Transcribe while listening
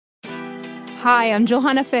Hi, I'm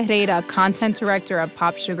Johanna Ferreira, content director at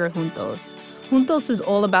Pop Sugar Juntos. Juntos is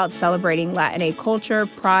all about celebrating Latinx culture,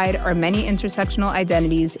 pride, our many intersectional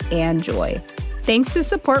identities, and joy. Thanks to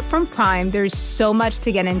support from Prime, there's so much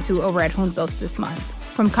to get into over at Juntos this month.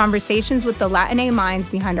 From conversations with the Latinx minds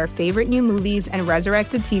behind our favorite new movies and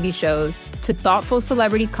resurrected TV shows, to thoughtful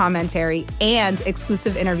celebrity commentary and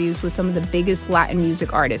exclusive interviews with some of the biggest Latin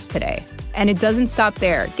music artists today. And it doesn't stop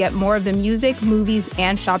there. Get more of the music, movies,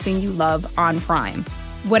 and shopping you love on Prime.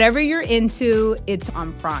 Whatever you're into, it's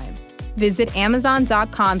on Prime. Visit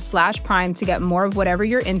Amazon.com/Prime to get more of whatever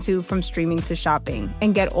you're into, from streaming to shopping.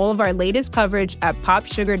 And get all of our latest coverage at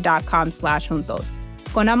popsugar.com/juntos.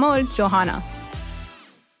 Con amor, Johanna.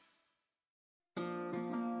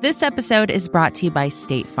 This episode is brought to you by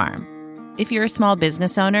State Farm. If you're a small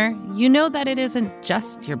business owner, you know that it isn't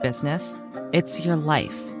just your business, it's your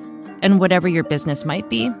life. And whatever your business might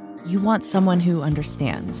be, you want someone who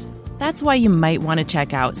understands. That's why you might want to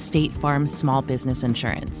check out State Farm Small Business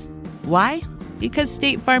Insurance. Why? Because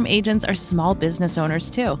State Farm agents are small business owners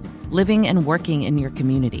too, living and working in your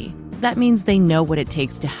community. That means they know what it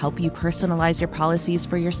takes to help you personalize your policies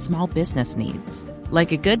for your small business needs.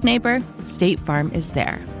 Like a good neighbor, State Farm is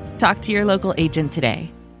there. Talk to your local agent today.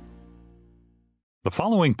 The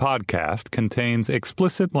following podcast contains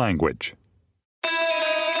explicit language.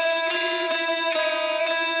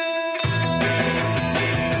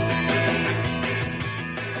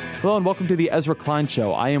 Hello and welcome to the Ezra Klein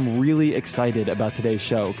Show. I am really excited about today's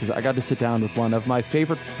show because I got to sit down with one of my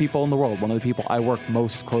favorite people in the world, one of the people I work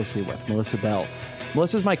most closely with, Melissa Bell.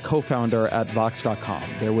 Melissa is my co-founder at Vox.com.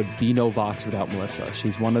 There would be no Vox without Melissa.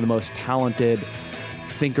 She's one of the most talented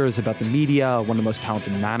thinkers about the media, one of the most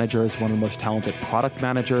talented managers, one of the most talented product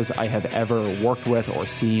managers I have ever worked with or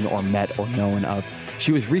seen or met or known of.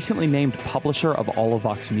 She was recently named publisher of all of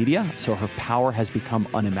Vox Media, so her power has become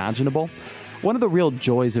unimaginable. One of the real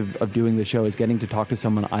joys of doing the show is getting to talk to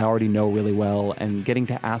someone I already know really well and getting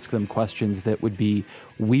to ask them questions that would be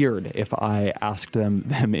weird if I asked them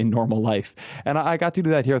in normal life. And I got to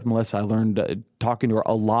do that here with Melissa. I learned talking to her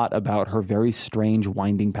a lot about her very strange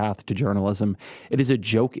winding path to journalism. It is a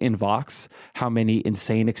joke in Vox how many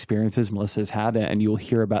insane experiences Melissa has had, and you'll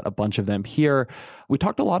hear about a bunch of them here. We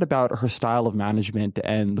talked a lot about her style of management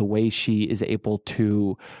and the way she is able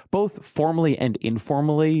to both formally and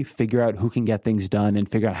informally figure out who can get things done and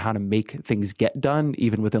figure out how to make things get done,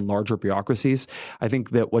 even within larger bureaucracies. I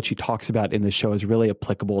think that what she talks about in this show is really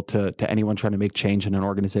applicable to anyone trying to make change in an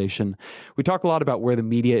organization. We talk a lot about where the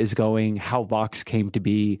media is going, how Vox came to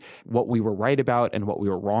be, what we were right about and what we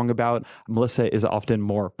were wrong about. Melissa is often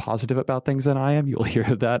more positive about things than I am. You'll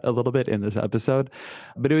hear that a little bit in this episode.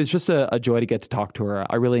 But it was just a joy to get to talk to her.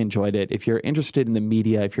 I really enjoyed it. If you're interested in the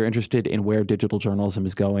media, if you're interested in where digital journalism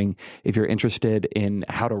is going, if you're interested in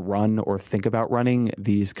how to run or think about running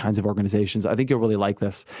these kinds of organizations, I think you'll really like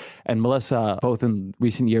this. And Melissa, both in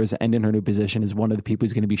recent years and in her new position, is one of the people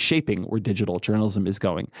who's going to be shaping where digital journalism is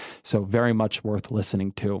going. So very much worth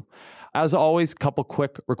listening to. As always, a couple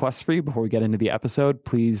quick requests for you before we get into the episode.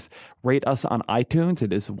 Please rate us on iTunes.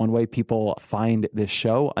 It is one way people find this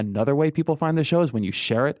show. Another way people find the show is when you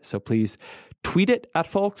share it. So please tweet it at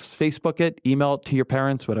folks, Facebook it, email it to your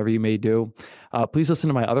parents, whatever you may do. Please listen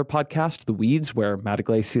to my other podcast, The Weeds, where Matt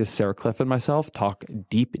Iglesias, Sarah Cliff, and myself talk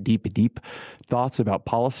deep thoughts about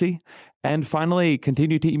policy. And finally,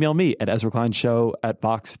 continue to email me at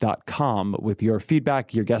EzraKleinShow@Vox.com with your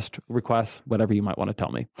feedback, your guest requests, whatever you might want to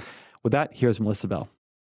tell me. With that, here's Melissa Bell.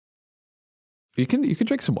 You can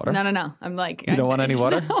drink some water. No. I'm like... You don't want any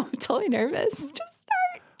water? No, I'm totally nervous. Just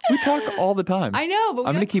start. We talk all the time. I know, but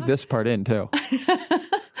I'm going to keep this part in, too.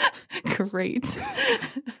 Great.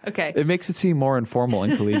 Okay. It makes it seem more informal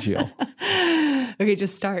and collegial. Okay,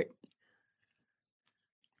 just start.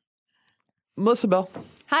 Melissa Bell.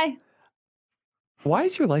 Hi. Why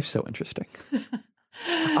is your life so interesting?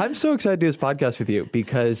 I'm so excited to do this podcast with you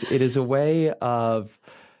because it is a way of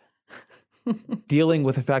dealing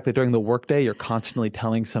with the fact that during the workday, you're constantly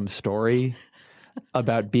telling some story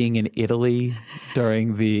about being in Italy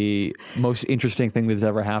during the most interesting thing that's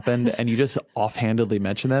ever happened, and you just offhandedly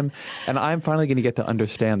mention them. And I'm finally going to get to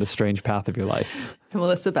understand the strange path of your life.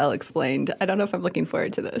 Melissa Bell explained. I don't know if I'm looking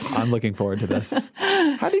forward to this. I'm looking forward to this.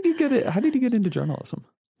 How did you get into journalism?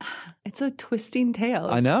 It's a twisting tale.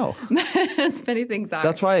 I know. As many things are.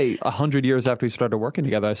 That's why 100 years after we started working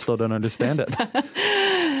together, I still don't understand it.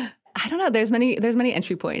 I don't know. There's many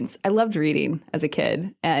entry points. I loved reading as a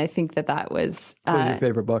kid. And I think that was... What was your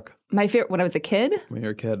favorite book? My favorite when I was a kid? When you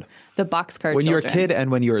were a kid. The Boxcar Children. When you were a kid and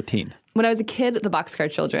when you were a teen? When I was a kid, The Boxcar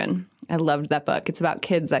Children. I loved that book. It's about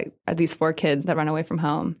kids, these 4 kids that run away from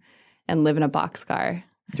home and live in a boxcar.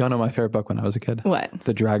 You want to know my favorite book when I was a kid? What?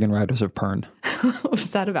 The Dragon Riders of Pern. What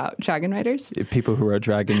was that about? Dragon riders? People who rode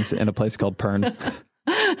dragons in a place called Pern.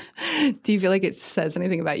 Do you feel like it says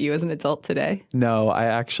anything about you as an adult today? No, I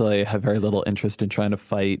actually have very little interest in trying to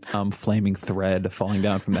fight flaming thread falling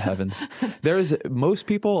down from the heavens. Most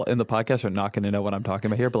people in the podcast are not going to know what I'm talking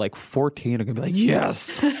about here, but like 14 are going to be like, yes.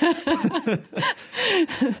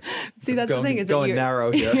 See, that's the thing is going that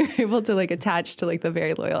narrow here. You're able to like attach to like the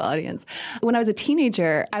very loyal audience. When I was a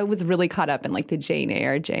teenager, I was really caught up in like the Jane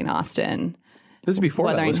Eyre, Jane Austen. This is before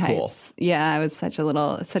Wuthering that was cool. Heights. Yeah, I was such a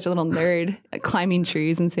little nerd, climbing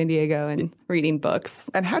trees in San Diego and reading books.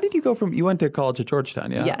 And how did you go you went to college at Georgetown,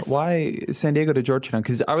 yeah? Yes. Why San Diego to Georgetown?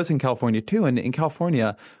 Because I was in California too, and in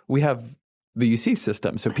California we have the UC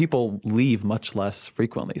system, so people leave much less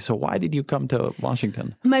frequently. So why did you come to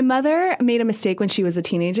Washington? My mother made a mistake when she was a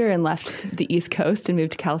teenager and left the East Coast and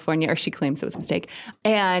moved to California, or she claims it was a mistake,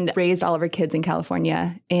 and raised all of her kids in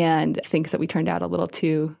California and thinks that we turned out a little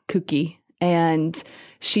too kooky. And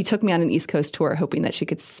she took me on an East Coast tour, hoping that she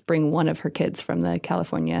could bring one of her kids from the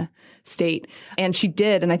California state. And she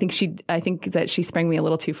did. And I think that she sprang me a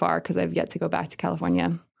little too far because I've yet to go back to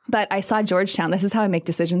California. But I saw Georgetown. This is how I make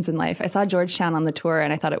decisions in life. I saw Georgetown on the tour,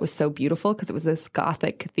 and I thought it was so beautiful because it was this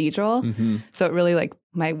Gothic cathedral. Mm-hmm. So it really, like,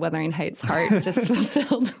 my Wuthering Heights heart just was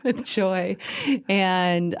filled with joy.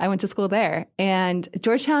 And I went to school there. And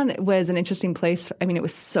Georgetown was an interesting place. I mean, it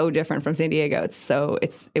was so different from San Diego.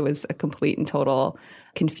 It was a complete and total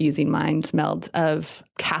confusing mind meld of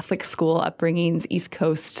Catholic school upbringings, East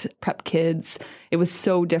Coast prep kids. It was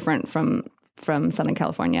so different from Southern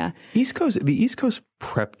California. The East Coast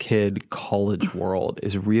prep kid college world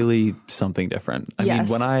is really something different. I mean,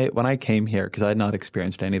 when I came here, because I had not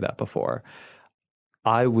experienced any of that before,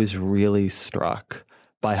 I was really struck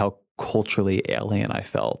by how culturally alien I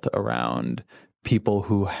felt around people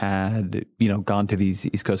who had, gone to these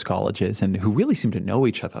East Coast colleges and who really seemed to know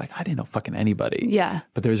each other. Like, I didn't know fucking anybody. Yeah.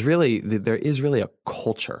 But there is really a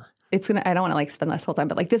culture. I don't want to like spend this whole time,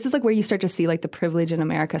 but like this is like where you start to see like the privilege in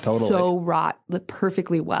America so wrought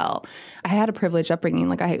perfectly well. I had a privileged upbringing.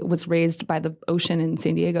 Like I was raised by the ocean in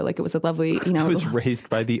San Diego. Like it was a lovely, I was raised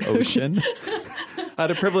by the ocean. I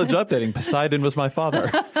had a privileged updating. Poseidon was my father.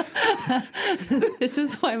 This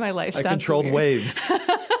is why my life sounds controlled weird. Waves.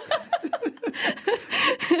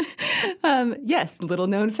 Yes, little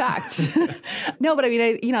known fact. No, but I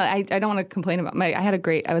mean, I don't want to complain about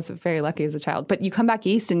I was very lucky as a child, but you come back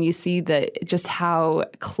east and you see just how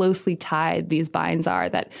closely tied these binds are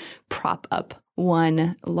that prop up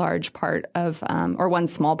one large part of, or one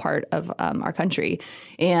small part of our country.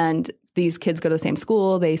 And these kids go to the same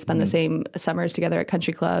school. They spend the same summers together at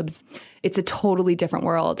country clubs. It's a totally different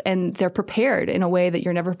world. And they're prepared in a way that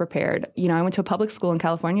you're never prepared. I went to a public school in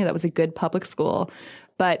California that was a good public school.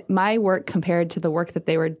 But my work compared to the work that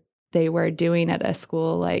they were doing at a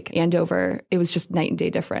school like Andover, it was just night and day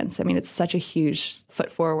difference. I mean, it's such a huge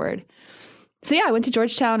foot forward. So yeah, I went to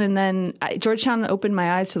Georgetown, and then Georgetown opened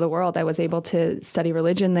my eyes to the world. I was able to study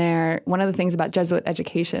religion there. One of the things about Jesuit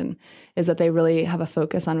education is that they really have a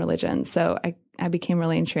focus on religion. So I became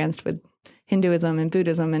really entranced with Hinduism and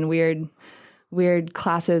Buddhism and weird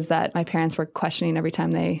classes that my parents were questioning every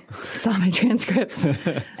time they saw my transcripts.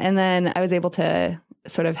 And then I was able to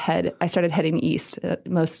sort of I started heading east.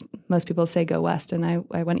 Most people say go west, and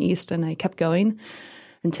I went east, and I kept going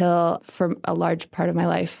for a large part of my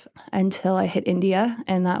life, until I hit India.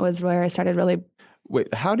 And that was where I started really.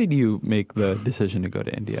 Wait, how did you make the decision to go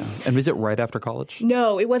to India? And was it right after college?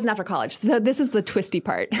 No, it wasn't after college. So this is the twisty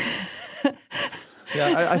part.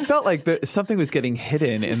 Yeah, I felt like something was getting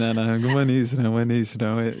hidden, and then I went east. There was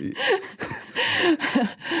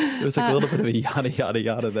like a little bit of a yada, yada,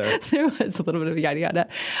 yada there. There was a little bit of a yada, yada.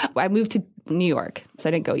 I moved to New York, so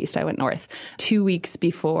I didn't go east. I went north. 2 weeks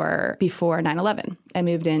before 9/11, I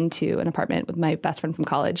moved into an apartment with my best friend from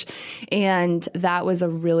college. And that was a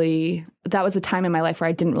time in my life where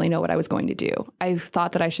I didn't really know what I was going to do. I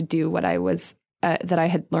thought that I should do what that I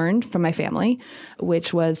had learned from my family,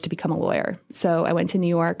 which was to become a lawyer. So I went to New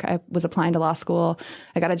York. I was applying to law school.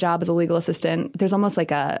 I got a job as a legal assistant. There's almost like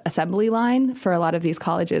a assembly line for a lot of these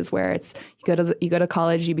colleges where it's you go to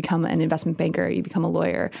college, you become an investment banker, you become a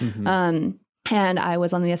lawyer. Mm-hmm. And I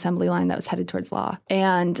was on the assembly line that was headed towards law.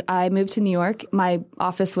 And I moved to New York. My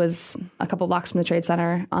office was a couple blocks from the Trade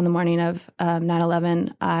Center. On the morning of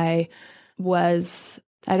 9/11, I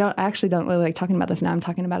actually don't really like talking about this now. I'm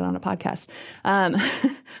talking about it on a podcast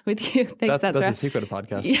with you. Thanks, that's a secret of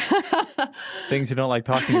podcasts. Yeah. Things you don't like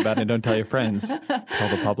talking about and don't tell your friends. Tell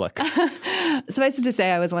the public. Suffice it to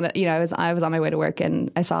say, I was on my way to work,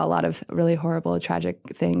 and I saw a lot of really horrible, tragic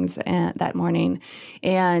things that morning,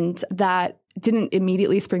 and that didn't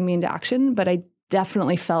immediately spring me into action, but I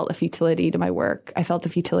definitely felt a futility to my work. I felt a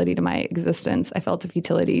futility to my existence. I felt a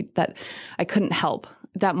futility that I couldn't help.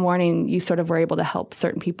 That morning, you sort of were able to help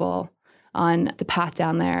certain people on the path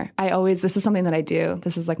down there. This is something that I do.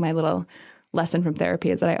 This is like my little lesson from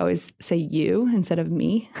therapy, is that I always say you instead of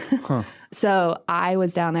me. Huh. So I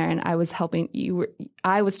was down there and I was helping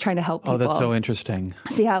I was trying to help people. Oh, that's so interesting.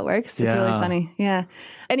 See how it works? It's really funny. Yeah.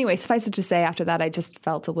 Anyway, suffice it to say, after that, I just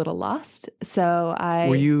felt a little lost. So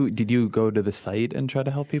did you go to the site and try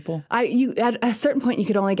to help people? At a certain point, you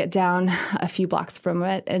could only get down a few blocks from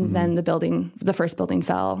it. And then the first building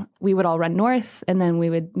fell. We would all run north and then we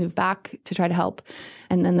would move back to try to help.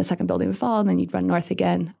 And then the second building would fall and then you'd run north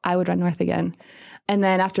again. I would run north again. And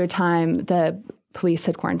then after a time, the police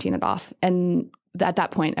had quarantined it off. And at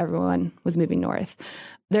that point, everyone was moving north.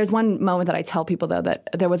 There's one moment that I tell people, though, that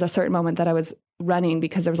there was a certain moment that I was running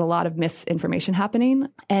because there was a lot of misinformation happening.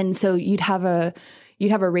 And so you'd have a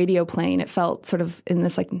radio playing. It felt sort of in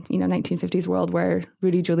this 1950s world where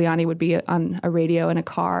Rudy Giuliani would be on a radio in a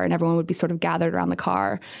car and everyone would be sort of gathered around the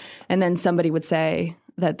car. And then somebody would say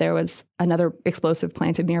that there was another explosive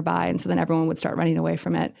planted nearby. And so then everyone would start running away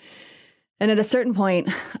from it. And at a certain point,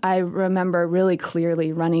 I remember really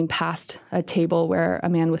clearly running past a table where a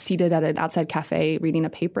man was seated at an outside cafe reading a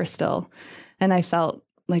paper still. And I felt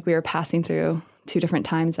like we were passing through two different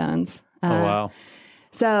time zones. Oh, wow.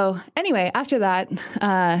 So anyway, after that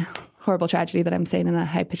horrible tragedy that I'm saying in a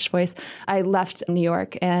high-pitched voice, I left New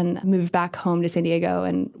York and moved back home to San Diego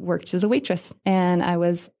and worked as a waitress. And I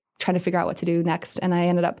was trying to figure out what to do next. And I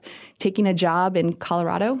ended up taking a job in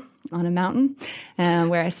Colorado on a mountain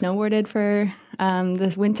where I snowboarded for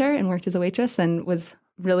the winter and worked as a waitress and was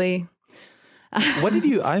really...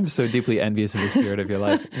 I'm so deeply envious of the spirit of your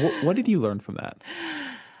life. What did you learn from that?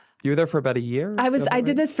 You were there for about a year? I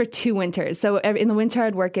did this for 2 winters. So in the winter,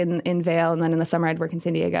 I'd work in Vail, and then in the summer, I'd work in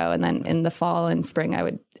San Diego. And then in the fall and spring, I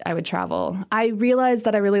would travel. I realized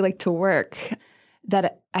that I really liked to work,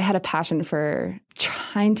 that I had a passion for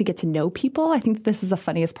trying to get to know people. I think this is the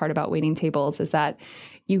funniest part about waiting tables is that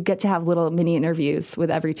you get to have little mini interviews with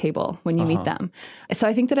every table when you meet them. So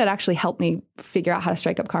I think that it actually helped me figure out how to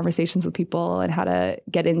strike up conversations with people and how to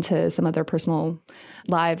get into some of their personal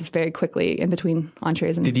lives very quickly in between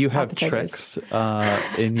entrees and Did you have appetizers.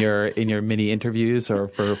 tricks in your mini interviews or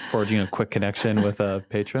for forging a quick connection with a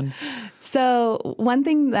patron? So one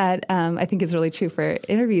thing that I think is really true for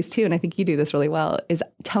interviews too, and I think you do this really well, is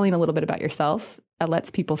telling a little bit about yourself. It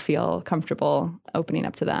lets people feel comfortable opening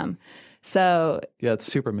up to them. So yeah, it's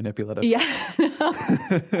super manipulative. Yeah.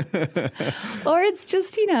 Or it's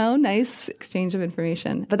just, nice exchange of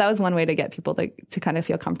information. But that was one way to get people to kind of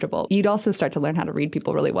feel comfortable. You'd also start to learn how to read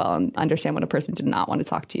people really well and understand when a person did not want to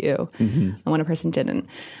talk to you and when a person didn't.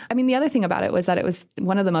 I mean, the other thing about it was that it was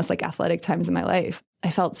one of the most athletic times in my life. I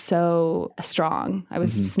felt so strong. I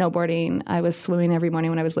was snowboarding. I was swimming every morning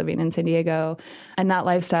when I was living in San Diego. And that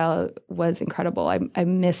lifestyle was incredible. I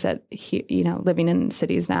miss it, living in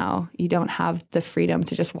cities now. You don't have the freedom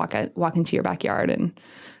to just walk into your backyard and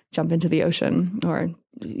jump into the ocean or,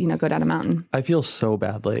 go down a mountain. I feel so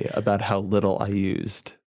badly about how little I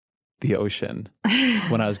used the ocean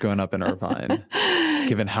when I was growing up in Irvine.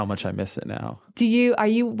 Given how much I miss it now. Are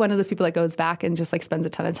you one of those people that goes back and just spends a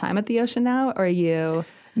ton of time at the ocean now? Or are you?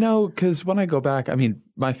 No, because when I go back,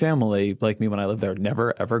 my family, like me when I lived there,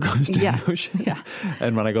 never ever goes to the ocean. Yeah.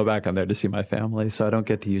 And when I go back, I'm there to see my family. So I don't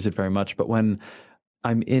get to use it very much. But when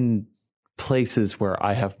I'm in places where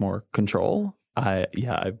I have more control, I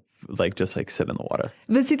just sit in the water.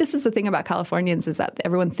 But see, this is the thing about Californians is that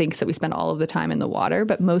everyone thinks that we spend all of the time in the water,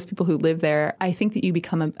 but most people who live there, I think that you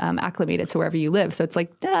become acclimated to wherever you live. So it's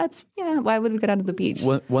why would we go down to the beach?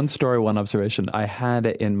 One story, one observation. I had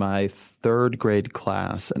in my 3rd grade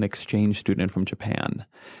class an exchange student from Japan.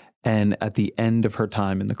 And at the end of her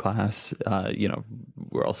time in the class,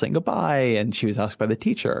 we're all saying goodbye, and she was asked by the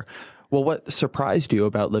teacher, well, what surprised you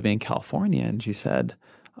about living in California? And she said,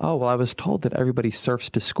 oh, well, I was told that everybody surfs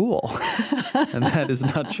to school. And that is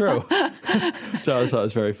not true. Which I thought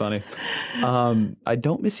was very funny. I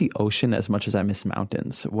don't miss the ocean as much as I miss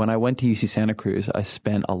mountains. When I went to UC Santa Cruz, I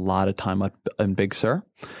spent a lot of time up in Big Sur.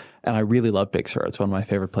 And I really love Big Sur. It's one of my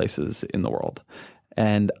favorite places in the world.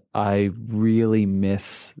 And I really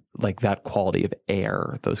miss that quality of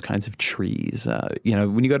air, those kinds of trees.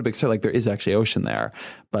 When you go to Big Sur, there is actually ocean there,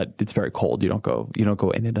 but it's very cold. You don't go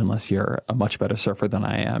in it unless you're a much better surfer than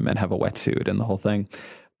I am and have a wetsuit and the whole thing.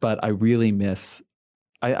 But I really miss,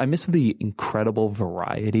 I miss the incredible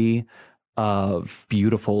variety of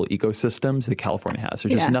beautiful ecosystems that California has.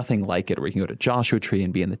 There's just nothing like it, where you can go to Joshua Tree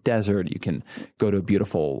and be in the desert. You can go to a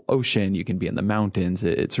beautiful ocean. You can be in the mountains.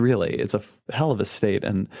 It's a hell of a state.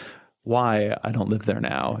 And why I don't live there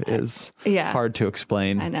now is hard to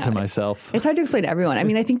explain to myself. It's hard to explain to everyone. I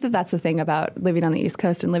mean, I think that that's the thing about living on the East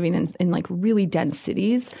Coast and living in like really dense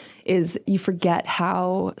cities is you forget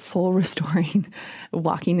how soul restoring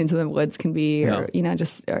walking into the woods can be, or,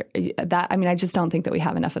 that. I mean, I just don't think that we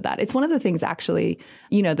have enough of that. It's one of the things, actually,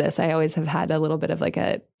 I always have had a little bit of like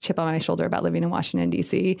a chip on my shoulder about living in Washington,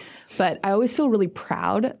 D.C., but I always feel really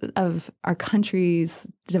proud of our country's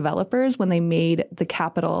developers when they made the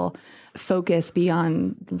capital focus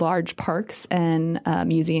beyond large parks and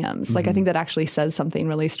museums. Like, I think that actually says something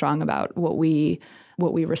really strong about what we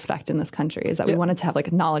respect in this country, is that we wanted to have like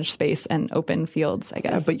a knowledge space and open fields, I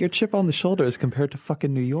guess. Yeah, but your chip on the shoulder is compared to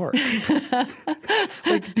fucking New York.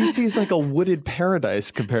 Like, DC is like a wooded paradise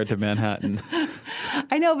compared to Manhattan.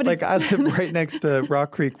 I know, but I live right next to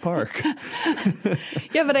Rock Creek Park.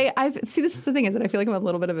 Yeah, but I see, this is the thing, is that I feel like I'm a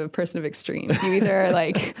little bit of a person of extremes. You either are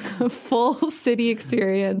like a full city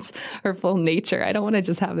experience or full nature. I don't want to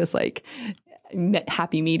just have this like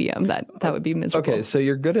happy medium. That would be miserable. Okay, so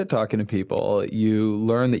you're good at talking to people. You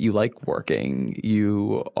learn that you like working.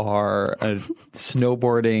 You are a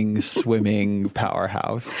snowboarding, swimming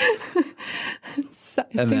powerhouse.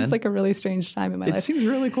 It seems like a really strange time in my life. It seems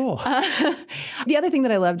really cool. The other thing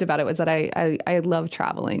that I loved about it was that I love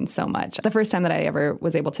traveling so much. The first time that I ever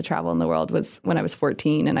was able to travel in the world was when I was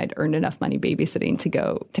 14, and I'd earned enough money babysitting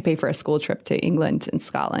to pay for a school trip to England and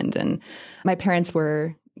Scotland. And my parents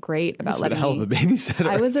were great about letting me. You've been a hell of a babysitter.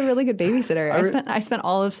 I was a really good babysitter. I spent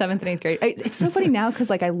all of 7th and 8th grade. It's so funny now, because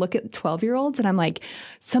like I look at 12-year-olds and I'm like,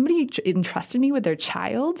 somebody entrusted me with their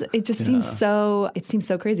child. It just seems so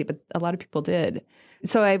crazy, but a lot of people did.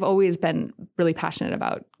 So I've always been really passionate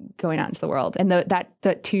about going out into the world. And that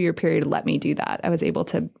 2-year period let me do that. I was able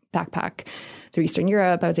to backpack through Eastern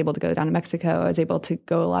Europe. I was able to go down to Mexico. I was able to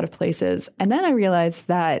go a lot of places. And then I realized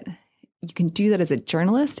that you can do that as a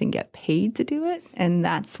journalist and get paid to do it. And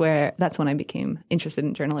that's when I became interested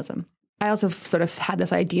in journalism. I also sort of had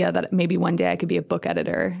this idea that maybe one day I could be a book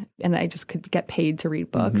editor and I just could get paid to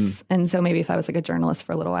read books. Mm-hmm. And so maybe if I was like a journalist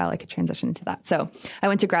for a little while, I could transition into that. So I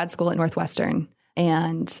went to grad school at Northwestern,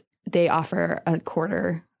 and they offer a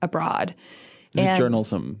quarter abroad. The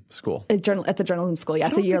journalism school. At the journalism school, yeah.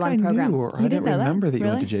 It's a year-long program. I didn't remember that you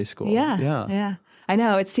went to J school. Yeah. I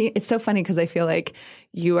know. It's so funny, because I feel like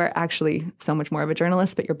you are actually so much more of a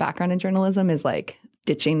journalist, but your background in journalism is like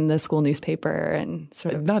ditching the school newspaper and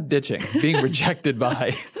sort of... Not ditching, being rejected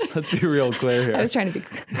by. Let's be real clear here. I was trying to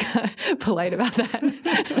be polite about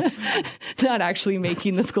that. Not actually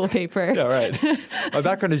making the school paper. Yeah, right. My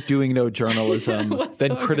background is doing no journalism,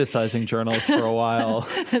 then criticizing journalists for a while.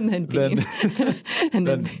 And then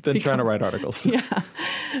then trying to write articles.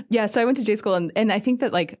 Yeah. So I went to J school, and I think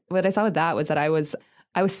that like what I saw with that was that I was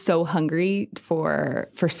so hungry for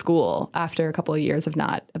school after a couple of years of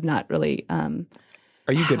not really.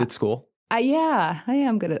 Are you good at school? Yeah, I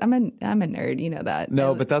am good at. I'm a nerd, you know that.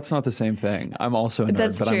 No, but that's not the same thing. I'm also a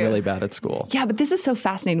nerd, but I'm really bad at school. Yeah, but this is so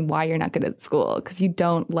fascinating why you're not good at school, because you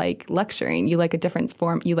don't like lecturing. You like a different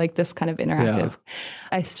form. You like this kind of interactive.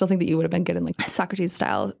 Yeah. I still think that you would have been good in like Socrates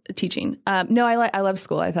style teaching. No, I love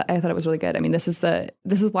school. I thought it was really good. I mean, this is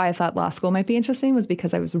why I thought law school might be interesting, was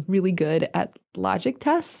because I was really good at logic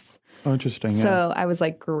tests. Oh, interesting. Yeah. So I was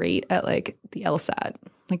like great at like the LSAT.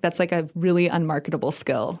 Like that's like a really unmarketable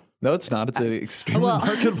skill. No, it's not. It's an extremely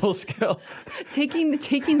marketable skill. Taking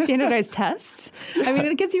standardized tests. I mean,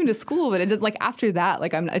 it gets you into school, but it does like after that.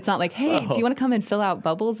 Like it's not like, hey, do you want to come and fill out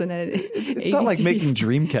bubbles in a? It's ABC? Not like making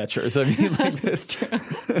dream catchers. I mean, like this. True.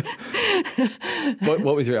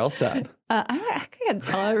 What was your LSAT? I can't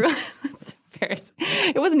tell. It's embarrassing.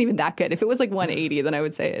 It wasn't even that good. If it was like 180, then I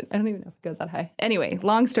would say it. I don't even know if it goes that high. Anyway,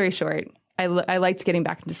 long story short. I liked getting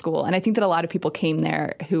back into school. And I think that a lot of people came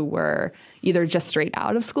there who were either just straight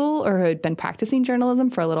out of school or who had been practicing journalism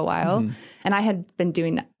for a little while. Mm-hmm. And I had been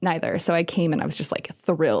doing neither. So I came and I was just like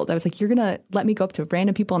thrilled. I was like, you're going to let me go up to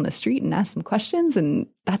random people on the street and ask them questions, and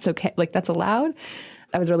that's okay. Like that's allowed.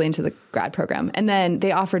 I was really into the grad program. And then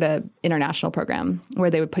they offered an international program where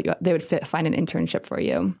they would find an internship for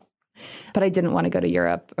you. But I didn't want to go to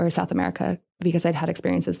Europe or South America because I'd had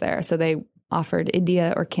experiences there. So they offered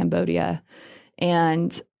India or Cambodia.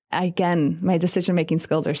 And again, my decision-making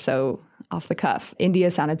skills are so off the cuff.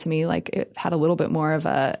 India sounded to me like it had a little bit more of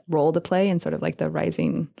a role to play in sort of like the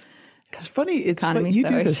rising It's funny. It's economy. You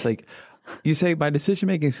do this like, you say my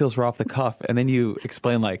decision-making skills were off the cuff, and then you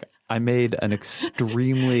explain like, I made an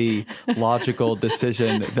extremely logical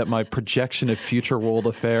decision that my projection of future world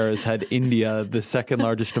affairs had India, the second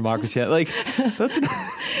largest democracy. Like that's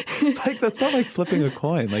not like flipping a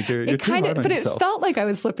coin. Like you're too hard on yourself. It felt like I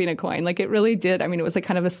was flipping a coin. Like it really did. I mean, it was like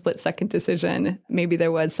kind of a split-second decision. Maybe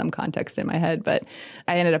there was some context in my head, but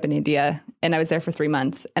I ended up in India, and I was there for 3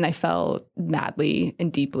 months, and I fell madly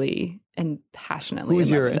and deeply and passionately. Who was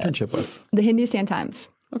your internship with? The Hindustan Times.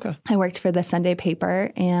 Okay. I worked for the Sunday paper,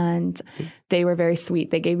 and they were very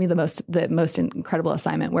sweet. They gave me the most incredible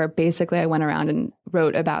assignment where basically I went around and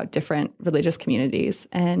wrote about different religious communities.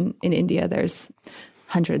 And in India, there's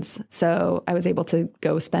hundreds. So I was able to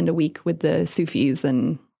go spend a week with the Sufis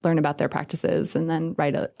and learn about their practices and then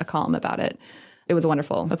write a column about it. It was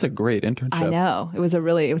wonderful. That's a great internship. I know. It was a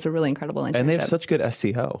really incredible internship. And they have such good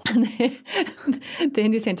SEO. The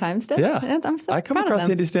Hindustan Times did? Yeah. I'm so I come proud across of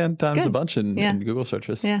the them. Hindustan Times Good. a bunch in Google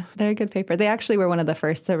searches. Yeah, they're a good paper. They actually were one of the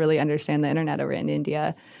first to really understand the internet over in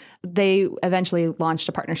India. They eventually launched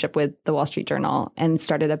a partnership with the Wall Street Journal and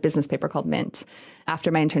started a business paper called Mint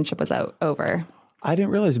after my internship was over. I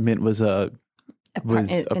didn't realize Mint was a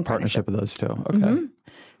partnership of those two. Okay. Mm-hmm.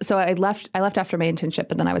 So I left after my internship,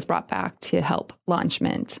 but then I was brought back to help launch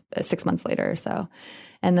Mint 6 months later or so.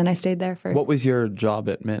 And then I stayed there for... What was your job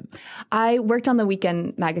at Mint? I worked on the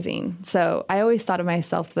weekend magazine. So I always thought of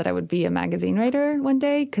myself that I would be a magazine writer one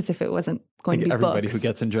day, because if it wasn't going to be everybody books... who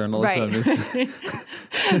gets in journalism right.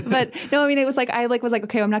 But no, I mean, it was like, I was like,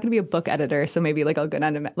 okay, I'm not going to be a book editor. So maybe like I'll go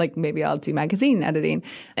down to, like, maybe I'll do magazine editing.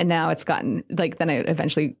 And now it's gotten, like, then I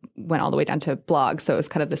eventually went all the way down to blog. So it was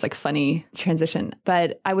kind of this like funny transition.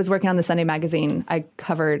 But I was working on the Sunday magazine. I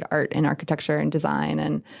covered art and architecture and design,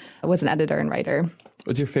 and I was an editor and writer.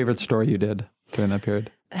 What's your favorite story you did during that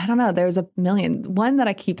period? I don't know. There's a million. One that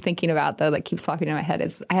I keep thinking about, though, that keeps popping in my head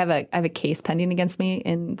is I have a case pending against me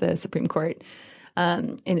in the Supreme Court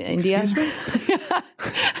in India. Excuse me?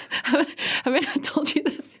 Haven't I told you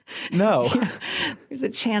this? No. Yeah. There's a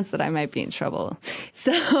chance that I might be in trouble.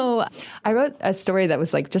 So I wrote a story that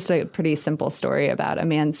was like just a pretty simple story about a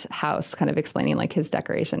man's house, kind of explaining like his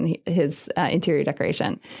decoration, his interior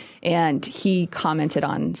decoration. And he commented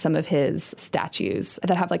on some of his statues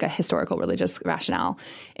that have like a historical religious rationale.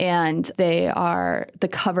 And they are the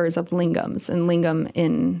covers of lingams. And lingam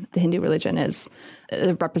in the Hindu religion is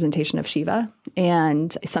a representation of Shiva.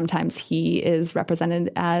 And sometimes he is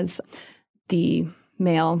represented as the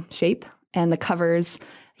male shape, and the covers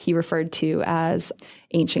he referred to as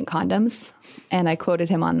ancient condoms. And I quoted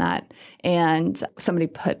him on that. And somebody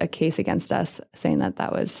put a case against us saying that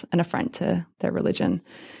that was an affront to their religion.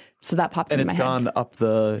 So that popped into my head. And it's gone up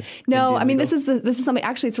the... No, Indian I mean, legal? this is something,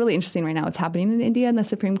 actually, it's really interesting right now. It's happening in India in the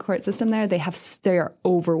Supreme Court system there. They are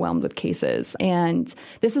overwhelmed with cases. And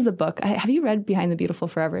this is a book. Have you read Behind the Beautiful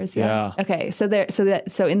Forevers yet? Yeah. Okay. So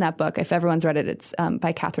in that book, if everyone's read it, it's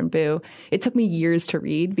by Catherine Boo. It took me years to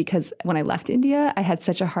read because when I left India, I had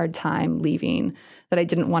such a hard time leaving that I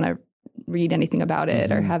didn't want to read anything about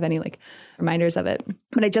it or have any like reminders of it.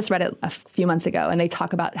 But I just read it a few months ago, and they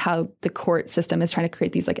talk about how the court system is trying to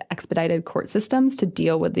create these like expedited court systems to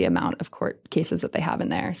deal with the amount of court cases that they have in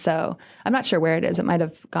there. So I'm not sure where it is. It might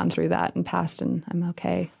have gone through that and passed, and I'm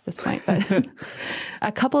okay at this point. But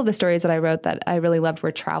a couple of the stories that I wrote that I really loved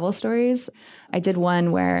were travel stories. I did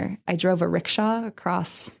one where I drove a rickshaw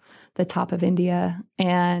across the top of India,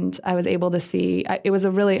 and I was able to see, it was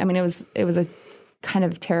a kind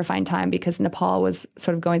of terrifying time because Nepal was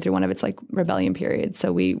sort of going through one of its like rebellion periods.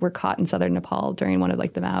 So we were caught in southern Nepal during one of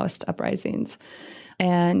like the Maoist uprisings.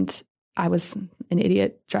 And I was an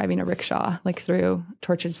idiot driving a rickshaw like through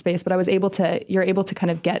tortured space. But you're able to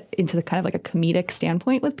kind of get into the kind of like a comedic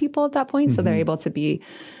standpoint with people at that point. Mm-hmm. So they're able to be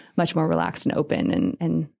much more relaxed and open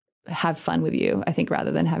and have fun with you, I think,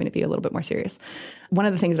 rather than having to be a little bit more serious. One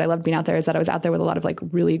of the things that I loved being out there is that I was out there with a lot of like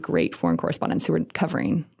really great foreign correspondents who were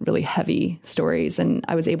covering really heavy stories. And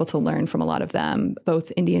I was able to learn from a lot of them,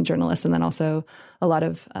 both Indian journalists and then also a lot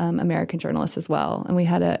of American journalists as well. And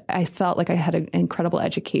I felt like I had an incredible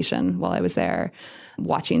education while I was there,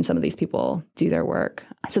 watching some of these people do their work.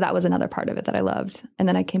 So that was another part of it that I loved. And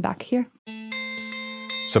then I came back here.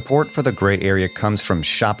 Support for The Gray Area comes from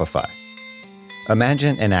Shopify.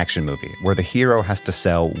 Imagine an action movie where the hero has to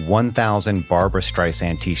sell 1,000 Barbra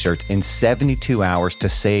Streisand t-shirts in 72 hours to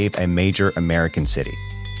save a major American city.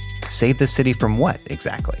 Save the city from what,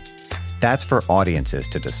 exactly? That's for audiences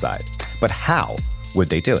to decide. But how would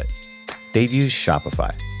they do it? They'd use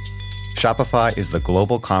Shopify. Shopify is the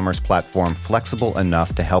global commerce platform flexible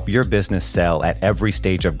enough to help your business sell at every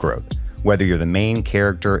stage of growth. Whether you're the main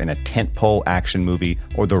character in a tentpole action movie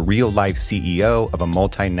or the real-life CEO of a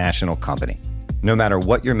multinational company. No matter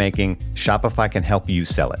what you're making, Shopify can help you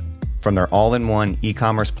sell it. From their all-in-one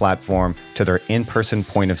e-commerce platform to their in-person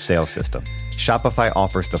point-of-sale system, Shopify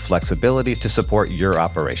offers the flexibility to support your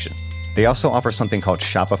operation. They also offer something called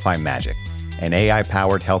Shopify Magic, an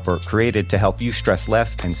AI-powered helper created to help you stress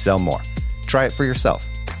less and sell more. Try it for yourself.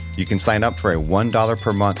 You can sign up for a $1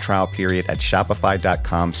 per month trial period at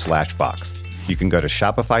shopify.com/Vox. You can go to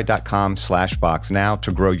shopify.com/Vox now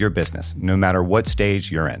to grow your business, no matter what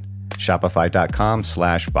stage you're in.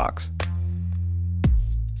 Shopify.com/Vox.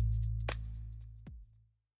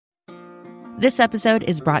 This episode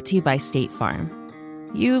is brought to you by State Farm.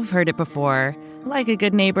 You've heard it before. Like a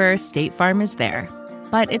good neighbor, State Farm is there.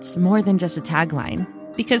 But it's more than just a tagline,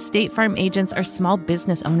 because State Farm agents are small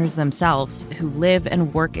business owners themselves who live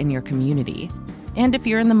and work in your community. And if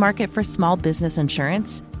you're in the market for small business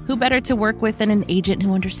insurance, who better to work with than an agent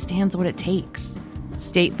who understands what it takes?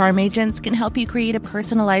 State Farm agents can help you create a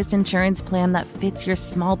personalized insurance plan that fits your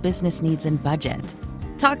small business needs and budget.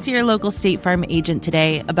 Talk to your local State Farm agent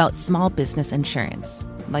today about small business insurance.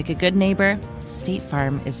 Like a good neighbor, State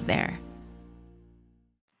Farm is there.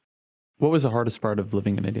 What was the hardest part of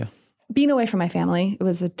living in India? Being away from my family. It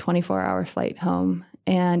was a 24-hour flight home.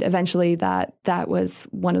 And eventually that was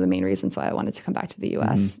one of the main reasons why I wanted to come back to the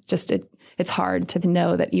U.S. Mm-hmm. It's hard to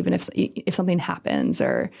know that even if something happens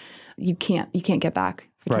or you can't get back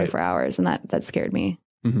for 24 hours. And that scared me.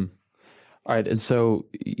 Mm-hmm. All right. And so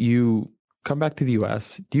you come back to the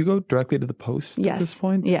U.S. Do you go directly to the Post at this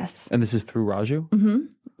point? Yes. And this is through Raju? Mm-hmm.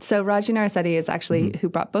 So Raju Narasetti is actually who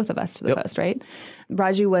brought both of us to the Post, right?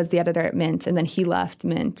 Raju was the editor at Mint, and then he left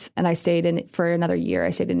Mint, and I stayed in for another year. I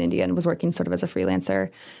stayed in India and was working sort of as a freelancer,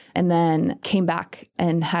 and then came back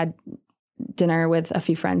and had dinner with a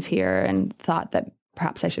few friends here and thought that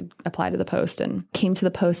perhaps I should apply to the Post, and came to the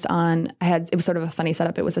Post it was sort of a funny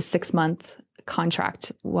setup. It was a 6-month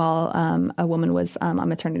contract while a woman was on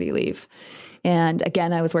maternity leave. And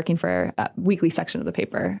again, I was working for a weekly section of the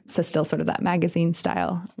paper, so still sort of that magazine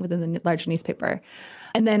style within the larger newspaper.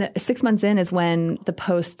 And then 6 months in is when the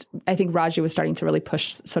Post, I think Raju was starting to really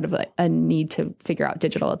push sort of a need to figure out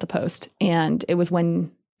digital at the Post. And it was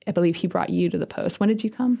when I believe he brought you to the Post. When did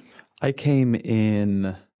you come? I came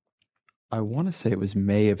in, I want to say it was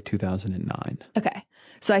May of 2009. Okay.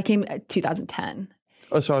 So I came 2010.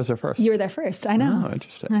 Oh, so I was there first. You were there first. I know. Oh,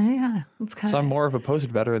 interesting. Yeah. So I'm more of a Post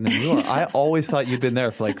veteran than you are. I always thought you'd been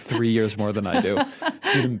there for like 3 years more than I do.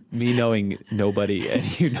 Me knowing nobody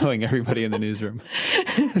and you knowing everybody in the newsroom.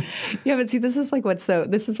 Yeah, but see, this is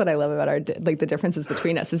what I love about the differences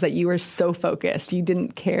between us is that you were so focused. You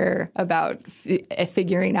didn't care about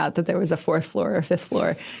figuring out that there was a 4th floor or 5th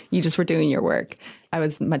floor. You just were doing your work. I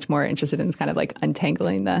was much more interested in kind of like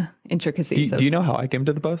untangling the intricacies. Do you know how I came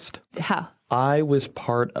to the Post? How? I was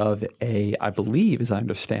part of I believe, as I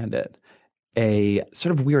understand it, a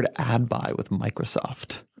sort of weird ad buy with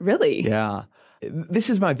Microsoft. Really? Yeah. This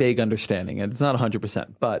is my vague understanding, and it's not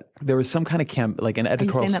 100%, but there was some kind of like an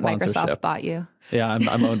editorial sponsorship. Are you saying that Microsoft bought you? Yeah,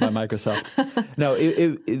 I'm owned by Microsoft. No,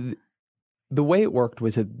 the way it worked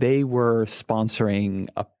was that they were sponsoring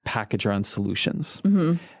a package around solutions.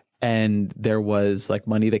 Mm-hmm. And there was like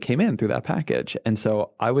money that came in through that package. And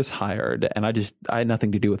so I was hired and I had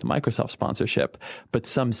nothing to do with the Microsoft sponsorship, but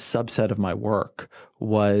some subset of my work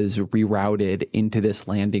was rerouted into this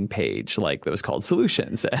landing page like that was called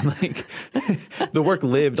Solutions. And like the work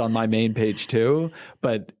lived on my main page too,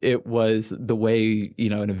 but it was the way,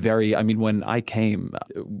 in a very, when I came,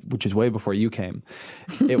 which is way before you came,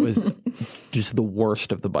 it was just the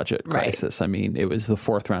worst of the budget crisis. Right. It was the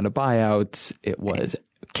 4th round of buyouts. It was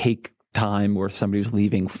cake time where somebody was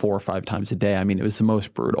leaving 4 or 5 times a day. It was the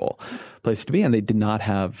most brutal place to be. And they did not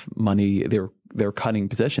have money. They were cutting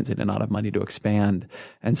positions. They did not have money to expand.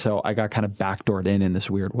 And so I got kind of backdoored in this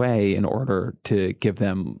weird way in order to give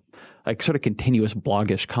them like sort of continuous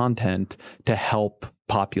bloggish content to help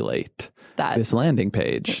populate this landing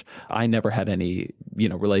page. I never had any,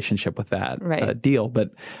 relationship with that deal.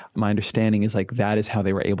 But my understanding is like that is how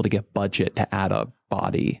they were able to get budget to add a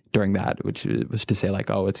body during that, which was to say like,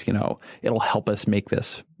 oh, it's, it'll help us make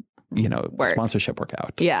this, sponsorship work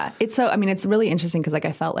out. Yeah. It's really interesting because like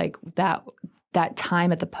I felt like that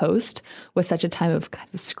time at the Post was such a time of kind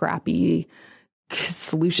of scrappy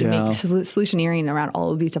solutioneering around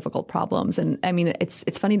all of these difficult problems. And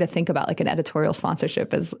it's funny to think about like an editorial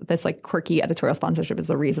sponsorship as this like quirky editorial sponsorship is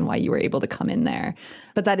the reason why you were able to come in there.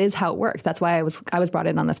 But that is how it worked. That's why I was brought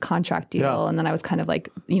in on this contract deal. Yeah. And then I was kind of like,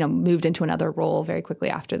 moved into another role very quickly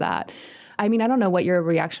after that. I don't know what your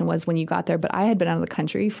reaction was when you got there, but I had been out of the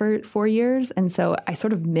country for 4 years. And so I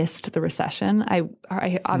sort of missed the recession. I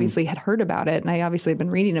obviously had heard about it and I obviously had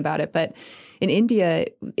been reading about it, but in India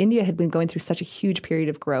had been going through such a huge period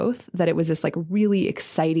of growth that it was this like really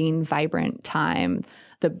exciting, vibrant time.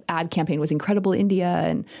 The ad campaign was incredible in India,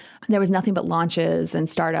 and there was nothing but launches and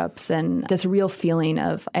startups and this real feeling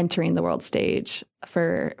of entering the world stage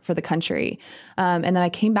for the country. And then I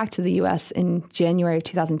came back to the U.S. in January of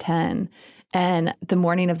 2010. And the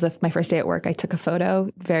morning of my first day at work, I took a photo,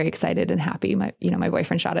 very excited and happy. My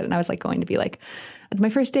boyfriend shot it, and I was like going to be like, my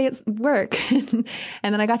first day at work. And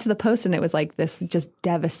then I got to the post, and it was like this just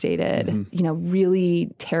devastated,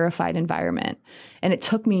 really terrified environment. And it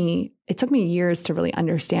took me years to really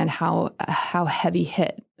understand how heavy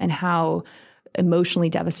hit and how emotionally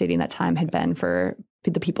devastating that time had been for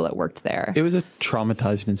the people that worked there. It was a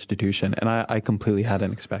traumatized institution, and I completely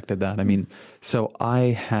hadn't expected that. I mean, so I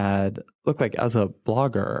had looked like as a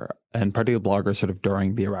blogger, and particularly blogger sort of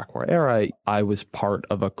during the Iraq War era, I was part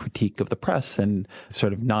of a critique of the press and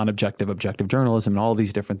sort of non-objective, objective journalism and all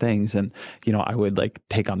these different things. And, I would like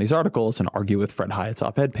take on these articles and argue with Fred Hyatt's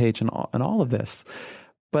op-ed page and all of this.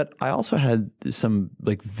 But I also had some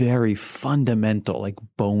like very fundamental, like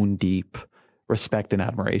bone deep respect and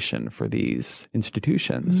admiration for these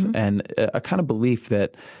institutions, and a kind of belief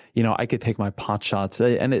that, I could take my pot shots,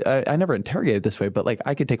 and I never interrogated this way, but like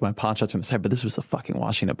I could take my pot shots from the side, but this was the fucking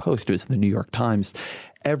Washington Post. It was the New York Times.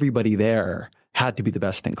 Everybody there had to be the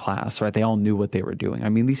best in class, right? They all knew what they were doing. I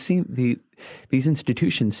mean, these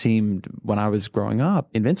institutions seemed, when I was growing up,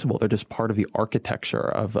 invincible. They're just part of the architecture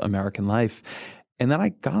of American life. And then I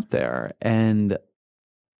got there, and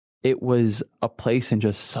it was a place in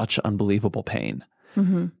just such unbelievable pain.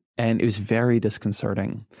 Mm-hmm. And it was very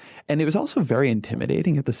disconcerting. And it was also very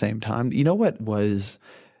intimidating at the same time. You know what was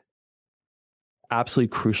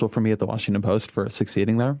absolutely crucial for me at the Washington Post for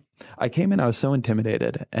succeeding there? I came in, I was so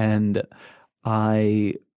intimidated, and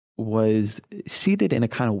I was seated in a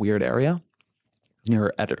kind of weird area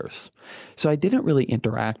near editors. So I didn't really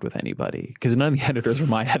interact with anybody because none of the editors were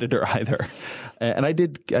my editor either. And I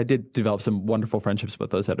did develop some wonderful friendships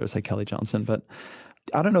with those editors like Kelly Johnson. But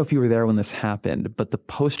I don't know if you were there when this happened, but the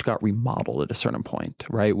Post got remodeled at a certain point,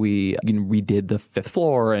 right? We redid the fifth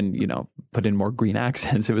floor and, put in more green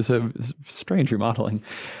accents. It was a strange remodeling.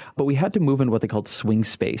 But we had to move into what they called swing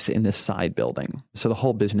space in this side building. So the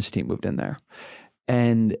whole business team moved in there.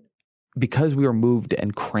 And because we were moved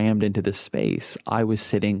and crammed into this space, I was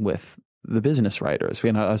sitting with the business writers.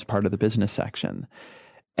 I was part of the business section.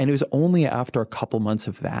 And it was only after a couple months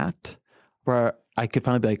of that where I could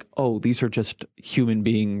finally be like, oh, these are just human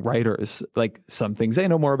being writers. Like some things they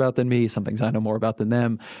know more about than me, some things I know more about than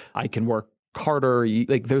them. I can work harder.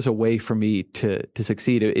 Like there's a way for me to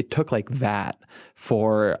succeed. It took like that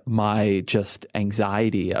for my just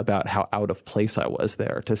anxiety about how out of place I was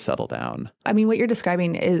there to settle down. I mean, what you're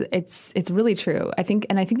describing is it's really true. I think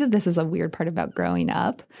that this is a weird part about growing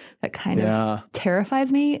up that kind of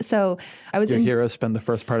terrifies me. So I was heroes spend the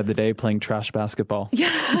first part of the day playing trash basketball.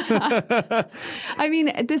 Yeah. I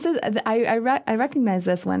mean, this is I recognize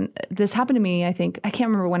this when this happened to me. I think I can't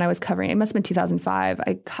remember when I was covering. It must have been 2005.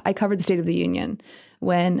 I covered the State of the Union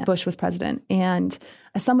when Bush was president, and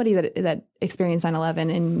as somebody that experienced 9/11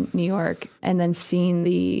 in New York and then seeing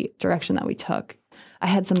the direction that we took, I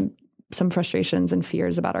had some frustrations and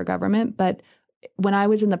fears about our government. But when I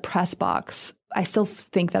was in the press box, I still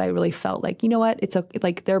think that I really felt like, you know what,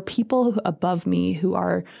 like there are people above me who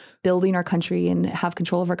are building our country and have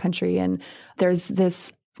control of our country, and there's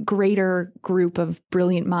this greater group of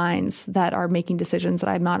brilliant minds that are making decisions that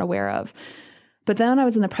I'm not aware of. But then when I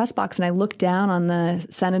was in the press box and I looked down on the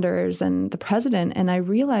senators and the president, and I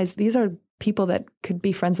realized these are people that could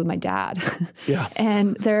be friends with my dad. Yeah.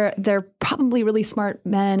 And they're probably really smart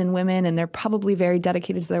men and women, and they're probably very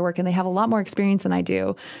dedicated to their work, and they have a lot more experience than I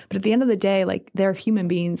do. But at the end of the day, like they're human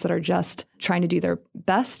beings that are just trying to do their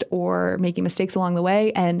best or making mistakes along the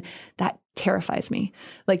way. And that terrifies me.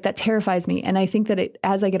 Like that terrifies me. And I think that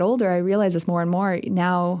as I get older, I realize this more and more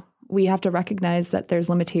now. We have to recognize that there's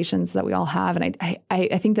limitations that we all have. And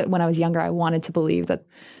I think that when I was younger, I wanted to believe that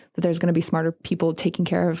there's going to be smarter people taking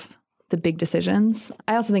care of the big decisions.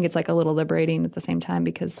 I also think it's like a little liberating at the same time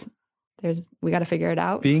because we got to figure it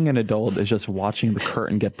out. Being an adult is just watching the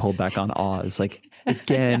curtain get pulled back on Oz, like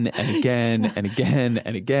again and again and again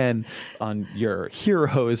and again on your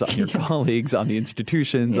heroes, on your colleagues, on the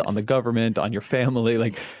institutions, on the government, on your family.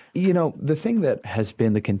 Like, the thing that has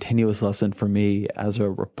been the continuous lesson for me as a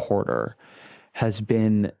reporter has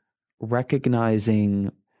been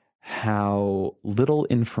recognizing how little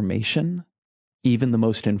information even the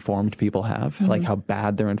most informed people have, like how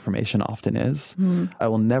bad their information often is. I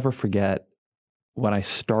will never forget when I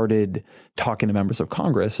started talking to members of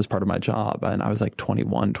Congress as part of my job, and I was like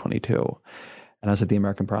 21, 22. and I was at the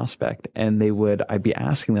American Prospect, and I'd be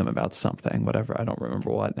asking them about something, whatever, I don't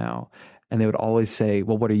remember what now. And they would always say,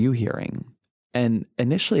 well, what are you hearing? And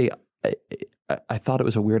initially I thought it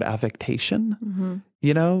was a weird affectation,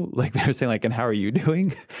 like they were saying like, and how are you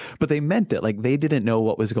doing? But they meant it. Like they didn't know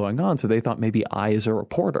what was going on. So they thought maybe I, as a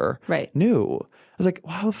reporter, knew. I was like,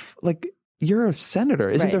 wow, you're a senator.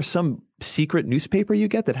 Isn't there some secret newspaper you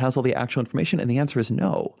get that has all the actual information? And the answer is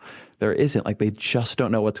no, there isn't. Like they just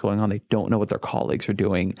don't know what's going on. They don't know what their colleagues are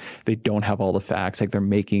doing. They don't have all the facts. Like they're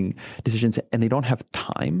making decisions and they don't have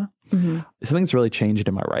time. Something that's really changed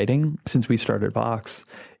in my writing since we started Vox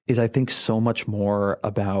is I think so much more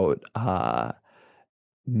about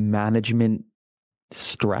management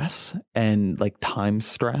stress and like time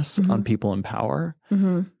stress on people in power.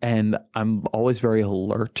 And I'm always very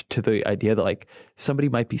alert to the idea that like somebody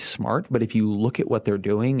might be smart, but if you look at what they're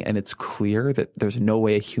doing and it's clear that there's no